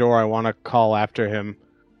for the door, I want to call after him.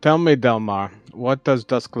 Tell me, Delmar, what does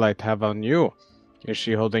Dusklight have on you? Is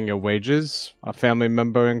she holding your wages, a family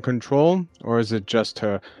member in control, or is it just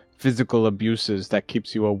her physical abuses that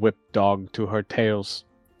keeps you a whipped dog to her tails?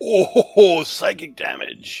 Oh, psychic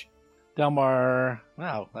damage. Delmar,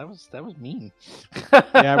 wow, that was mean.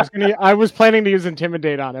 Yeah, I was planning to use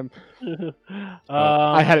Intimidate on him.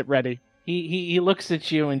 I had it ready. He looks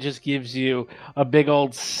at you and just gives you a big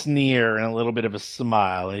old sneer and a little bit of a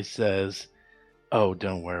smile. He says, "Oh,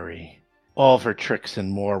 don't worry. All of her tricks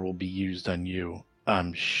and more will be used on you,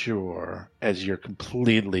 I'm sure, as you're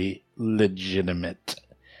completely legitimate."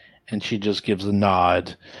 And she just gives a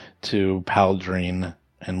nod to Paldrine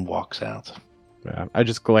and walks out. Yeah, I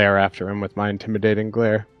just glare after him with my intimidating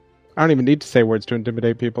glare. I don't even need to say words to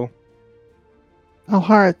intimidate people.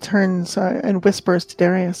 Alhara turns and whispers to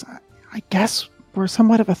Darius, I guess we're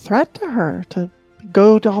somewhat of a threat to her to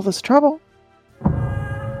go to all this trouble.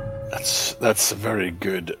 That's a very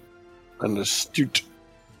good and astute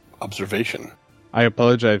observation. I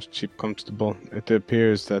apologize, Chief Constable. It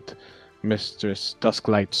appears that Mistress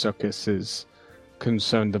Dusklight Circus is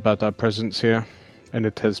concerned about our presence here, and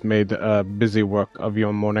it has made busy work of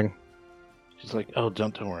your morning. She's like, "Oh,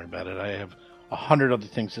 don't worry about it. I have 100 other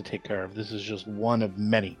things to take care of. This is just one of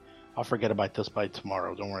many. I'll forget about this by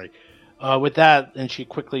tomorrow. Don't worry." With that, and she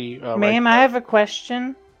quickly... Ma'am, I have a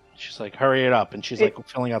question. She's like, "Hurry it up." And she's like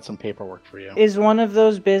filling out some paperwork for you. Is one of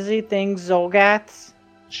those busy things Zolgath's?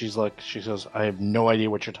 She says, "I have no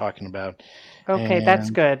idea what you're talking about." Okay, And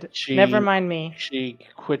that's good. Never mind me. She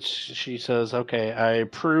quits. She says, "Okay, I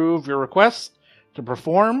approve your request to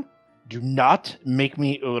perform. Do not make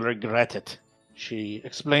me regret it." She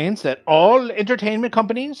explains that all entertainment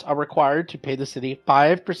companies are required to pay the city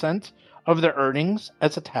 5% of their earnings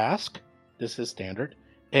as a task. This is standard.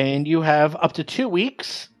 And you have up to 2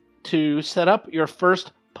 weeks to set up your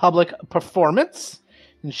first public performance.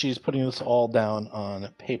 And she's putting this all down on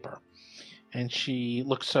paper. And she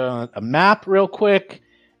looks at a map real quick,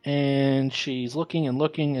 and she's looking,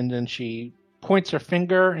 and then she points her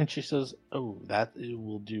finger, and she says, "Oh, that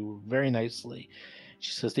will do very nicely."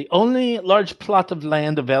 She says, "The only large plot of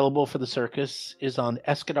land available for the circus is on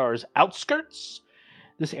Escadar's outskirts.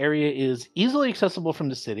 This area is easily accessible from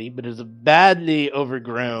the city, but is badly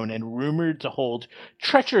overgrown and rumored to hold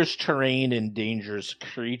treacherous terrain and dangerous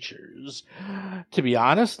creatures. To be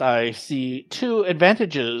honest, I see 2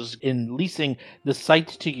 advantages in leasing the site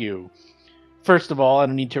to you. First of all, I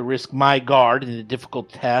don't need to risk my guard in the difficult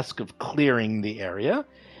task of clearing the area.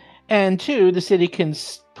 And 2, the city can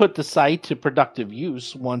put the site to productive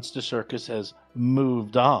use once the circus has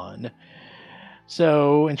moved on.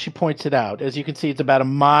 So," and she points it out. As you can see, it's about a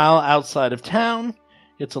mile outside of town.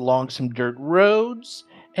 It's along some dirt roads,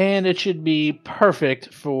 and it should be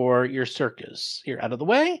perfect for your circus. You're out of the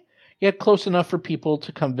way, yet close enough for people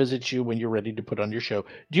to come visit you when you're ready to put on your show.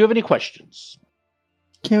 Do you have any questions?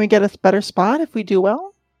 Can we get a better spot if we do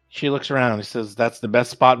well? She looks around and says, "That's the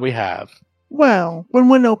best spot we have." Well, when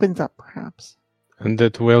one opens up, perhaps. And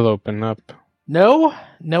it will open up. No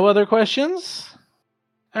other questions?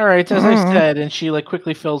 All right, as I said, and she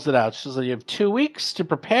quickly fills it out. She says, "You have 2 weeks to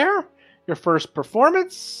prepare your first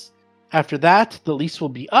performance. After that, the lease will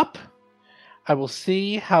be up. I will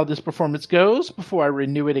see how this performance goes before I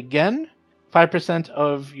renew it again. 5%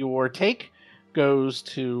 of your take goes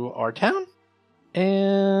to our town.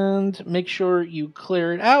 And make sure you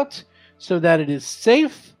clear it out so that it is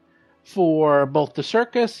safe for both the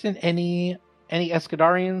circus and any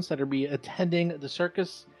Escadarians that are be attending the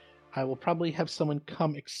circus. I will probably have someone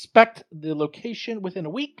come inspect the location within a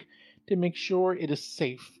week to make sure it is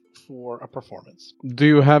safe for a performance." Do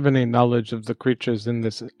you have any knowledge of the creatures in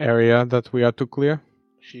this area that we are to clear?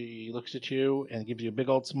 She looks at you and gives you a big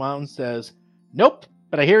old smile and says, "Nope,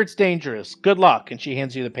 but I hear it's dangerous. Good luck." And she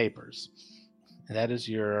hands you the papers. And that is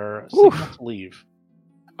your signal to leave.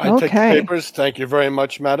 I take the papers. Thank you very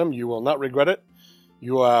much, madam. You will not regret it.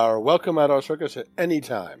 You are welcome at our circus at any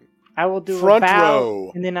time. I will do Front a bow,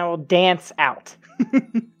 row. and then I will dance out.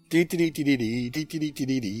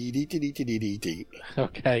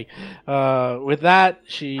 Okay. With that,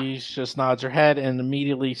 she just nods her head and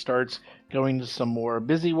immediately starts going to some more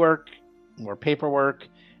busy work, more paperwork,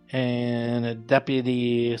 and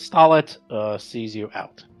Deputy Stollett sees you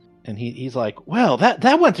out. And he's like, "Well,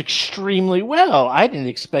 that went extremely well. I didn't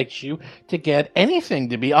expect you to get anything,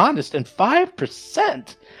 to be honest. And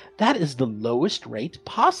 5%, that is the lowest rate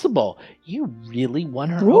possible. You really won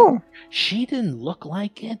her over. She didn't look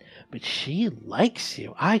like it, but she likes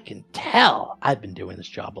you. I can tell. I've been doing this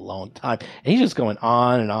job a long time." And he's just going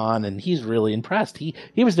on, and he's really impressed. He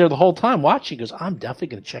was there the whole time watching. He goes, "I'm definitely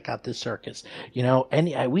going to check out this circus. You know,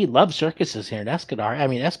 we love circuses here in Escadar. I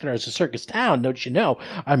mean, Escadar is a circus town, don't you know?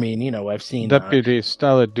 I mean, I've seen..." Deputy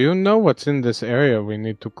Stollett, do you know what's in this area we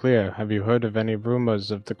need to clear? Have you heard of any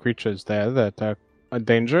rumors of the creatures there that are a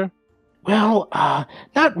danger? Well,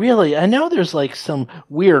 not really. I know there's like some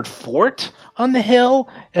weird fort on the hill.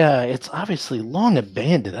 It's obviously long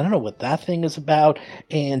abandoned. I don't know what that thing is about.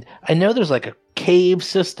 And I know there's like a cave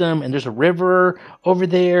system and there's a river over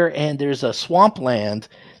there and there's a swampland.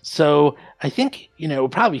 So I think, it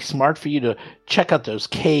would probably be smart for you to check out those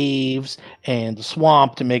caves and the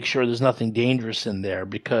swamp to make sure there's nothing dangerous in there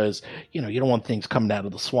because, you don't want things coming out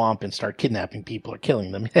of the swamp and start kidnapping people or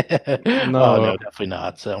killing them. No. Oh, no, definitely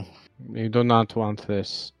not. So. You do not want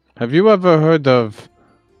this. Have you ever heard of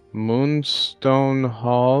Moonstone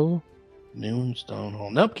Hall? Moonstone Hall.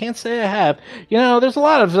 Nope, can't say I have. There's a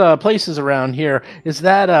lot of places around here. Is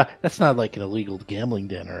that that's not like an illegal gambling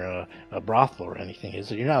den or a brothel or anything,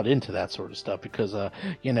 is it? You're not into that sort of stuff because I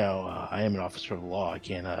am an officer of the law. I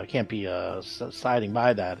can't be siding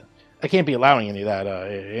by that. I can't be allowing any of that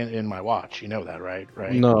in my watch. You know that, right?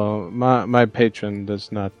 Right. No, my patron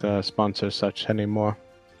does not sponsor such anymore.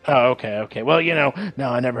 Oh, okay. Well, no,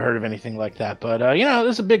 I never heard of anything like that. But,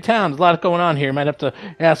 this is a big town. There's a lot going on here. You might have to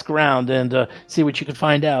ask around and see what you can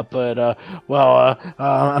find out. But,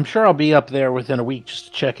 I'm sure I'll be up there within a week just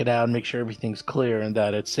to check it out and make sure everything's clear and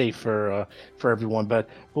that it's safe for everyone. But,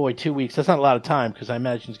 boy, 2 weeks, that's not a lot of time because I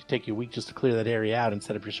imagine it's going to take you a week just to clear that area out and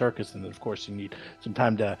set up your circus. And then, of course, you need some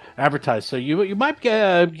time to advertise. So you might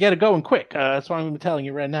get it going quick. That's what I'm telling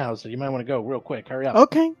you right now. So you might want to go real quick. Hurry up.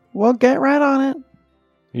 Okay, we'll get right on it.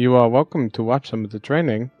 You are welcome to watch some of the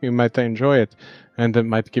training. You might enjoy it, and it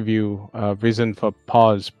might give you a reason for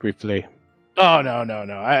pause briefly. Oh, no.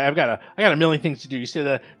 I've got a million things to do. You see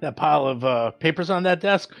that pile of papers on that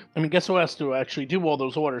desk? I mean, guess who has to actually do all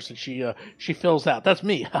those orders that she fills out? That's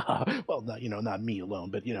me. Well, not me alone,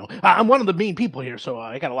 but I'm one of the main people here, so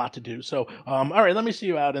I got a lot to do. So, all right, let me see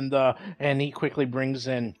you out, and he quickly brings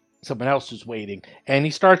in someone else who's waiting, and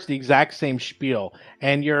he starts the exact same spiel,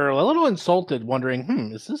 and you're a little insulted,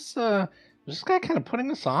 wondering, is this guy kind of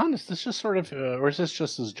putting us on? Is this just sort of, or is this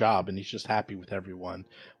just his job, and he's just happy with everyone?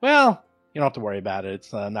 Well, you don't have to worry about it.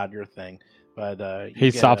 It's not your thing. But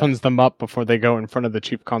he softens them up before they go in front of the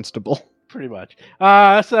chief constable. Pretty much.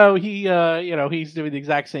 So he, he's doing the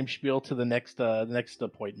exact same spiel to the next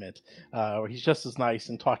appointment, where he's just as nice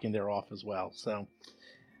and talking their off as well. So,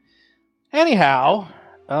 anyhow.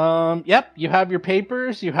 Yep, you have your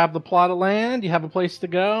papers, you have the plot of land, you have a place to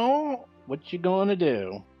go. What you gonna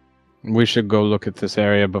do? We should go look at this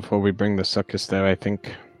area before we bring the circus there, I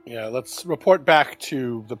think. Yeah, let's report back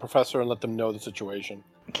to the professor and let them know the situation.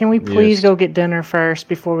 Can we please Yes. go get dinner first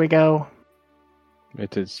before we go?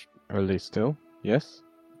 It is early still, yes?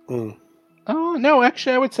 Mm. Oh, no,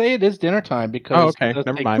 actually, I would say it is dinner time because okay, it does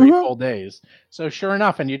never take mind. 3 full days. So sure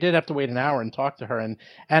enough, and you did have to wait an hour and talk to her,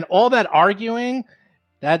 and all that arguing,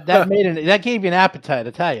 that gave you an appetite,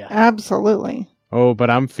 I tell you. Absolutely. Oh, but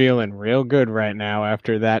I'm feeling real good right now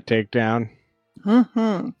after that takedown.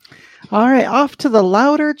 Mm-hmm. All right, off to the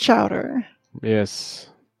louder chowder. Yes.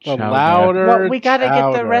 The Chowder. louder Well, we gotta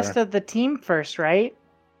get the chowder. rest of the team first, right?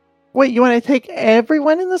 Wait, you want to take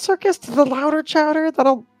everyone in the circus to the louder chowder?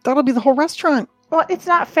 That'll be the whole restaurant. Well, it's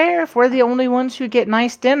not fair if we're the only ones who get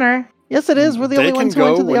nice dinner. Yes, it is. We're the They only can ones who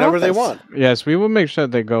went go to the whenever office. they want. Yes, we will make sure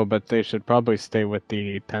they go, but they should probably stay with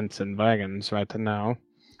the tents and wagons right now.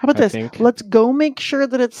 How about I this? think. Let's go make sure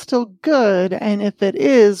that it's still good, and if it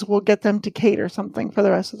is, we'll get them to cater something for the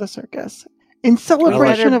rest of the circus in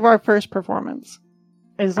celebration better- of our first performance.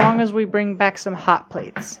 As long as we bring back some hot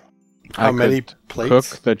plates. How I many could plates?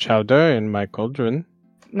 Cook the chowder in my cauldron.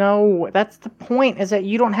 No, that's the point, is that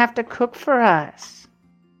you don't have to cook for us.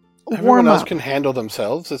 Everyone Warm else up. can handle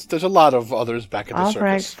themselves. There's a lot of others back at the All circus.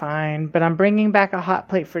 right, fine, but I'm bringing back a hot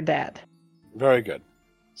plate for Dad. Very good.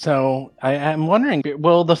 So I'm wondering,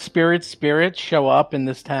 will the spirit show up in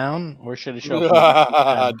this town, or should it show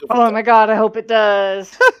up? Oh my god, I hope it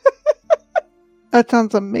does. That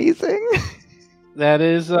sounds amazing. That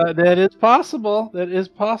is possible. That is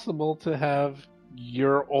possible to have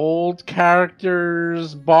your old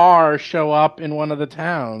character's bar show up in one of the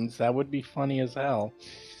towns. That would be funny as hell.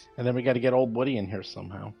 And then we got to get old Woody in here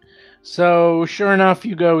somehow. So sure enough,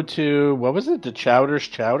 you go to, what was it? The Chowder's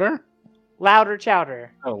Chowder? Louder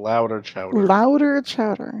chowder. Oh, Louder Chowder. Louder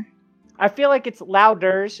chowder. I feel like it's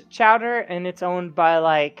Louder's Chowder, and it's owned by,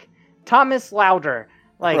 like, Thomas Louder.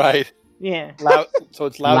 Like, Right. yeah. So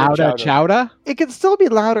it's louder chowder. It could still be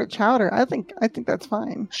louder chowder. I think that's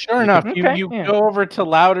fine. Sure enough, Okay, you yeah. go over to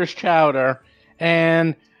Louder's Chowder,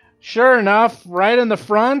 and sure enough, right in the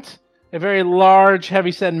front, a very large,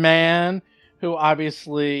 heavyset man who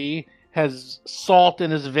obviously has salt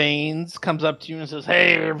in his veins comes up to you and says,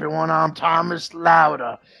 "Hey, everyone, I'm Thomas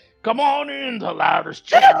Louder. Come on in to Louder's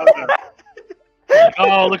Chowder."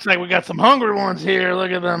 Oh, looks like we got some hungry ones here.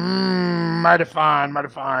 Look at them. Mighty fine, mighty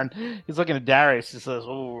fine. He's looking at Darius. He says,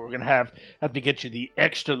 "Oh, we're gonna have to get you the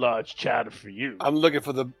extra large chowder for you." I'm looking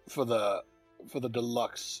for the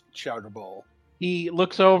deluxe chowder bowl. He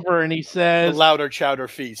looks over and he The says, louder chowder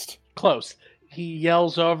feast. "Close." He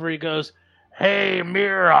yells over. He goes, "Hey,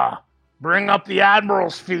 Mira, bring up the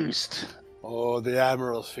Admiral's feast." Oh, the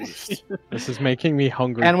Admiral's feast. This is making me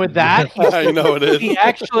hungry. And with that, I know it is. he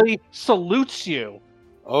actually salutes you.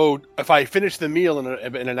 Oh, if I finish the meal in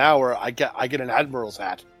an hour, I get an Admiral's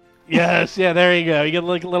hat. Yes, yeah, there you go. You get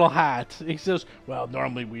like a little hat. He says, "Well,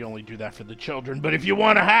 normally we only do that for the children, but if you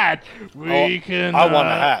want a hat, we can." I want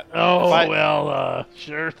a hat.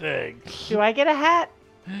 Sure thing. Do I get a hat?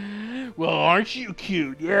 Well, aren't you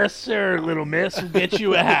cute? Yes, sir, little miss. We'll get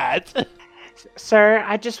you a hat. Sir,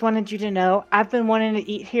 I just wanted you to know I've been wanting to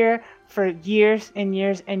eat here for years and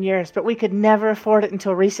years and years, but we could never afford it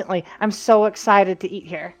until recently. I'm so excited to eat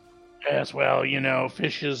here. Yes, well,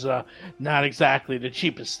 fish is not exactly the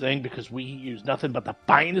cheapest thing because we use nothing but the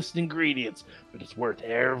finest ingredients, but it's worth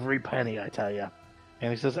every penny, I tell you.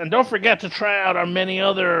 And he says, and don't forget to try out our many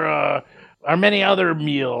other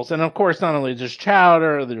meals. And of course, not only there's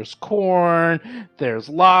chowder, there's corn, there's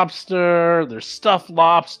lobster, there's stuffed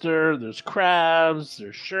lobster, there's crabs,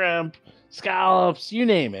 there's shrimp, scallops, you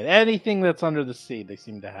name it. Anything that's under the sea, they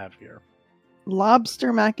seem to have here.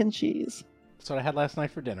 Lobster mac and cheese. That's what I had last night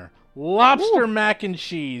for dinner. Lobster mac and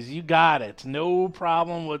cheese. You got it. No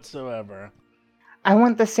problem whatsoever. I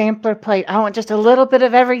want the sampler plate. I want just a little bit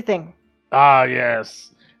of everything. Ah,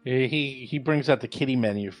 yes. He brings out the kitty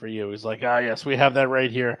menu for you. He's like, yes, we have that right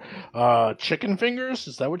here. Chicken fingers?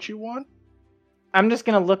 Is that what you want? I'm just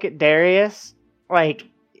going to look at Darius. Like,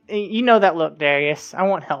 you know that look, Darius. I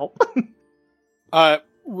want help. I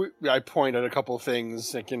point at a couple of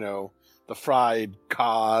things, like, the fried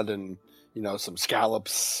cod and, some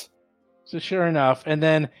scallops. So sure enough. And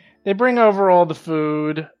then they bring over all the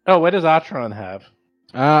food. Oh, what does Atron have?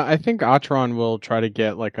 I think Atron will try to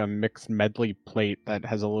get like a mixed medley plate that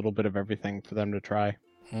has a little bit of everything for them to try.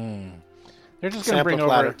 They're just going to bring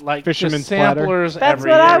Sample over like Fisherman's samplers. That's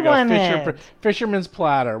every what year. I You go, wanted. Fisherman's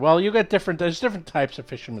platter. Well, you get there's different types of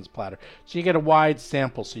fisherman's platter. So you get a wide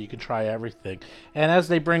sample so you can try everything. And as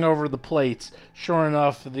they bring over the plates, sure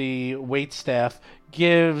enough, the waitstaff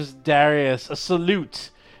gives Darius a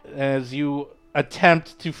salute as you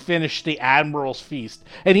attempt to finish the Admiral's feast.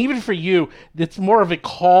 And even for you, it's more of a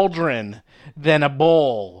cauldron than a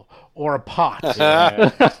bowl or a pot.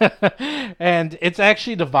 And it's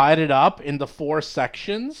actually divided up into 4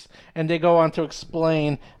 sections, and they go on to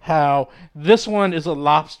explain how this one is a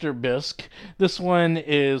lobster bisque, this one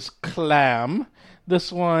is clam,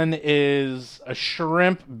 this one is a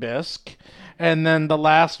shrimp bisque, and then the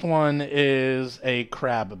last one is a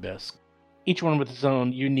crab bisque. Each one with its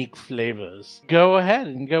own unique flavors. Go ahead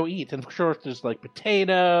and go eat. And of course, there's like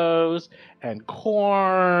potatoes and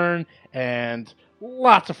corn and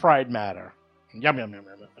lots of fried matter. Yum, yum, yum,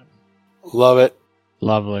 yum, yum. Love it.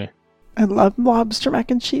 Lovely. I love lobster mac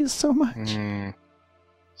and cheese so much.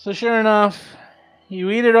 So sure enough, you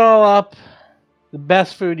eat it all up. The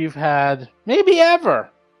best food you've had, maybe ever.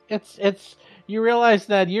 It's. You realize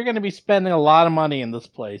that you're going to be spending a lot of money in this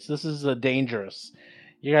place. This is dangerous.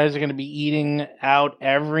 You guys are going to be eating out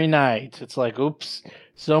every night. It's like, oops,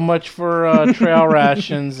 so much for trail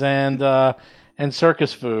rations and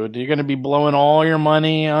circus food. You're going to be blowing all your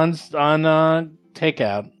money on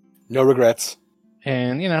takeout. No regrets.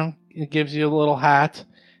 And, it gives you a little hat.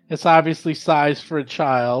 It's obviously sized for a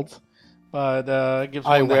child, but it gives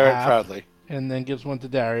one I to wear it Hap, proudly. and then gives one to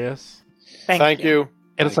Darius. Thank you.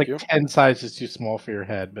 And it's Thank like you. 10 sizes too small for your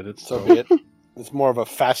head, but it's So be it. It's more of a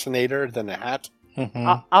fascinator than a hat.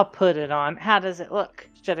 Mhm. I'll put it on. How does it look?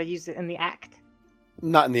 Should I use it in the act?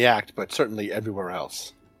 Not in the act, but certainly everywhere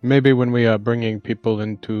else. Maybe when we are bringing people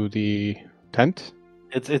into the tent.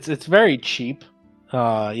 It's very cheap.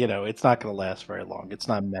 It's not going to last very long. It's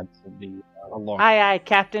not meant to be a long. Aye, aye,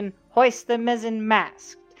 Captain. Hoist the mizzen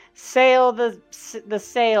mast. Sail the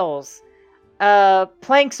sails.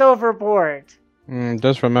 Planks overboard.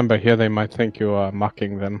 Just remember, here they might think you are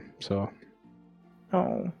mocking them. So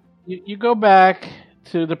Oh. You go back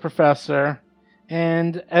to the professor,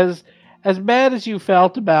 and as bad as you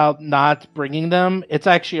felt about not bringing them, it's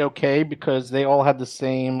actually okay because they all had the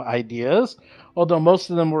same ideas. Although most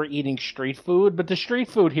of them were eating street food, but the street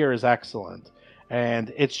food here is excellent,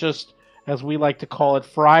 and it's just, as we like to call it,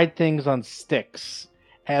 fried things on sticks.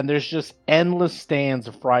 And there's just endless stands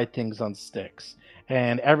of fried things on sticks.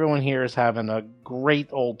 and everyone here is having a great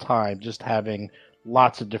old time just having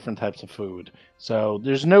lots of different types of food. So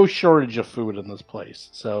there's no shortage of food in this place.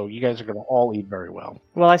 So you guys are going to all eat very well.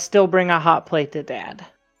 Well, I still bring a hot plate to Dad.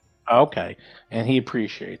 Okay. And he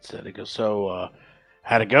appreciates it. He goes, so,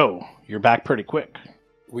 how'd it go? You're back pretty quick.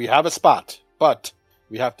 We have a spot, but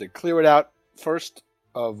we have to clear it out first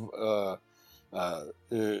of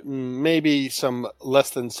maybe some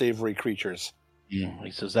less than savory creatures.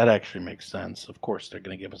 He says, that actually makes sense. Of course, they're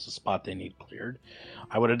going to give us a spot they need cleared.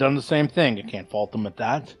 I would have done the same thing. I can't fault them at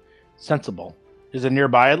that. Sensible. Is it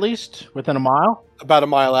nearby at least? Within a mile? About a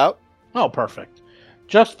mile out. Oh, perfect.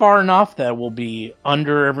 Just far enough that we'll be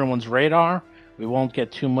under everyone's radar. We won't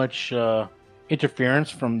get too much interference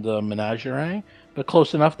from the menagerie, but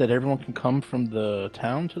close enough that everyone can come from the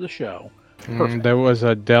town to the show. There was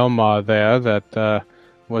a Delmar there that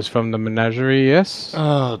was from the menagerie, yes?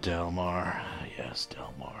 Oh, Delmar. Yes,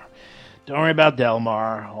 Delmar. Don't worry about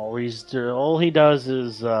Delmar. All he does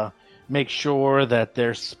is make sure that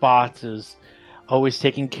their spot is always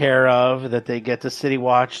taken care of, that they get the City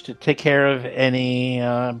Watch to take care of any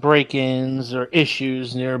break-ins or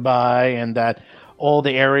issues nearby, and that all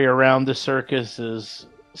the area around the circus is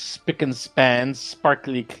spick and span,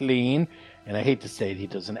 sparkly clean. And I hate to say it, he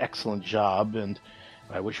does an excellent job, and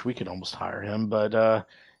I wish we could almost hire him, but I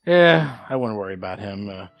wouldn't worry about him.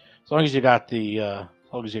 As long as you got the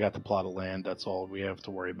plot of land, that's all we have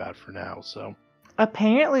to worry about for now. So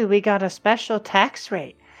Apparently, we got a special tax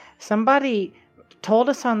rate. Somebody told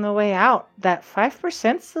us on the way out that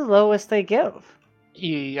 5%'s the lowest they give.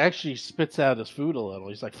 he actually spits out his food a little.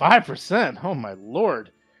 He's like, 5%? Oh my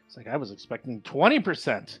lord! It's like I was expecting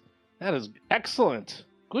 20%. That is excellent.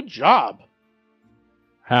 Good job.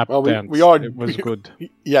 Well, Dance. we are. It was good.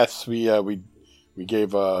 Yes, we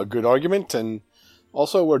gave a good argument, and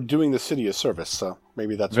also we're doing the city a service, so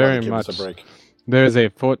maybe that's why Very they give us much. a break. There's a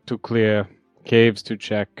fort to clear, caves to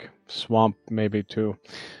check, swamp maybe too.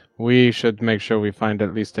 We should make sure we find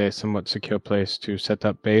at least a somewhat secure place to set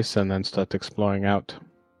up base and then start exploring out.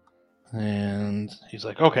 And he's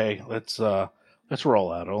like, okay, let's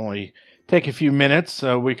roll out. It'll only take a few minutes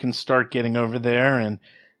so we can start getting over there and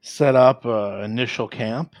set up initial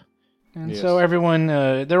camp. And so Yes. everyone,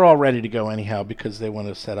 they're all ready to go anyhow because they want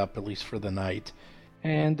to set up at least for the night.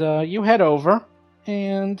 And you head over,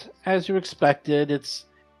 and as you expected, it's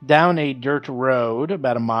down a dirt road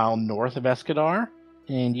about a mile north of Escadar.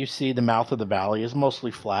 And you see the mouth of the valley is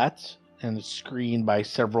mostly flat, and it's screened by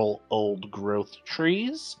several old-growth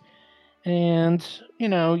trees. And,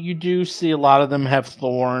 you do see a lot of them have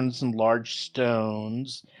thorns and large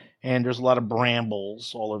stones, and there's a lot of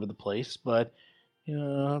brambles all over the place. But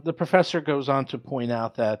the professor goes on to point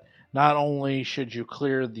out that not only should you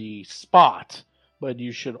clear the spot, but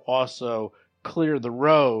you should also clear the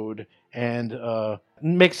road and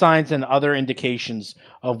make signs and other indications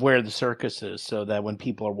of where the circus is, so that when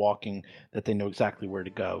people are walking, that they know exactly where to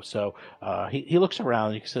go. So he looks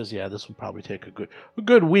around and he says, yeah, this will probably take a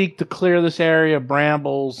good week to clear this area of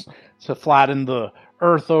brambles, to flatten the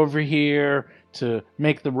earth over here, to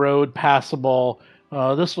make the road passable.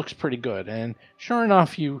 This looks pretty good. And sure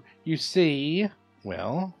enough, you see,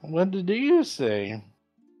 well, what do you see?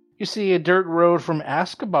 You see a dirt road from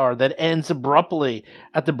Escobar that ends abruptly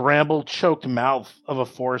at the bramble-choked mouth of a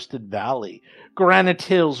forested valley. Granite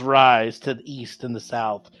hills rise to the east and the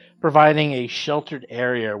south, providing a sheltered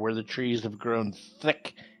area where the trees have grown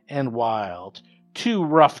thick and wild. Two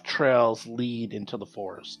rough trails lead into the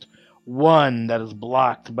forest. One that is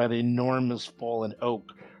blocked by the enormous fallen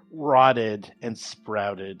oak, rotted and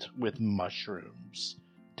sprouted with mushrooms.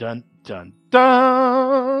 Dun, dun,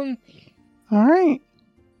 dun! All right.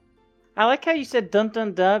 I like how you said dun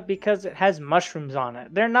dun dun because it has mushrooms on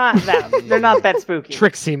it. They're not that spooky.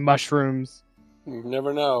 Trixie mushrooms. You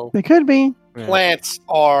never know. They could be. Yeah. Plants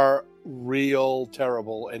are real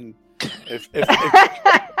terrible, and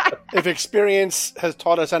if experience has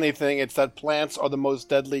taught us anything, it's that plants are the most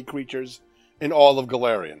deadly creatures in all of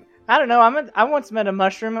Galarian. I don't know. I once met a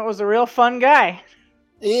mushroom. It was a real fun guy.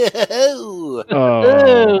 Ew.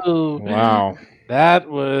 Oh, Ooh. wow. That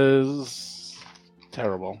was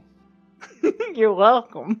terrible. You're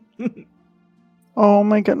welcome. Oh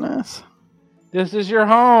my goodness. This is your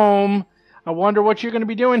home. I wonder what you're going to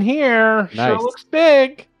be doing here. Sure Nice. looks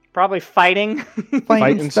big. Probably fighting. Fighting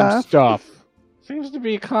Fighting some stuff. stuff. Seems to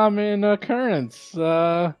be a common occurrence.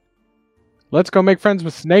 Let's go make friends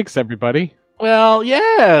with snakes, everybody. Well,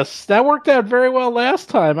 yes, that worked out very well last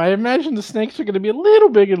time. I imagine the snakes are going to be a little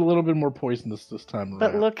big and a little bit more poisonous this time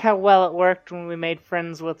But around. look how well it worked when we made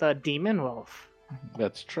friends with a demon wolf.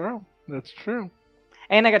 That's true. That's true.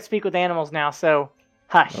 And I got to speak with animals now, so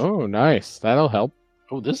hush. Oh, nice. That'll help.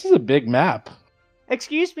 Oh, this is a big map.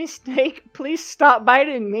 Excuse me, Snake. Please stop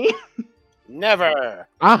biting me. Never.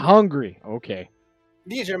 I'm hungry. Okay.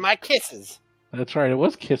 These are my kisses. That's right, it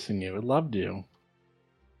was kissing you. It loved you.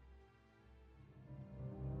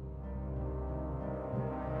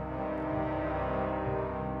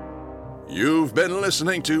 You've been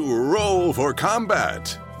listening to Roll for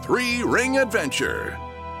Combat 3-Ring Adventure,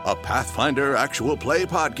 a Pathfinder actual play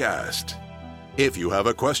podcast. If you have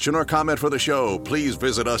a question or comment for the show, please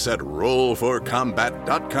visit us at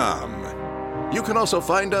rollforcombat.com. You can also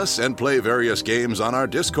find us and play various games on our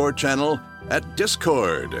Discord channel at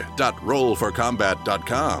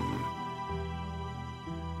discord.rollforcombat.com.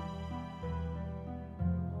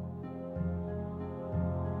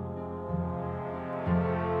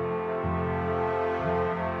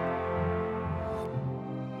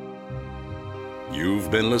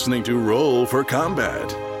 You've been listening to Roll for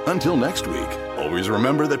Combat. Until next week, always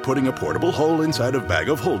remember that putting a portable hole inside a bag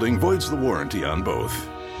of holding voids the warranty on both.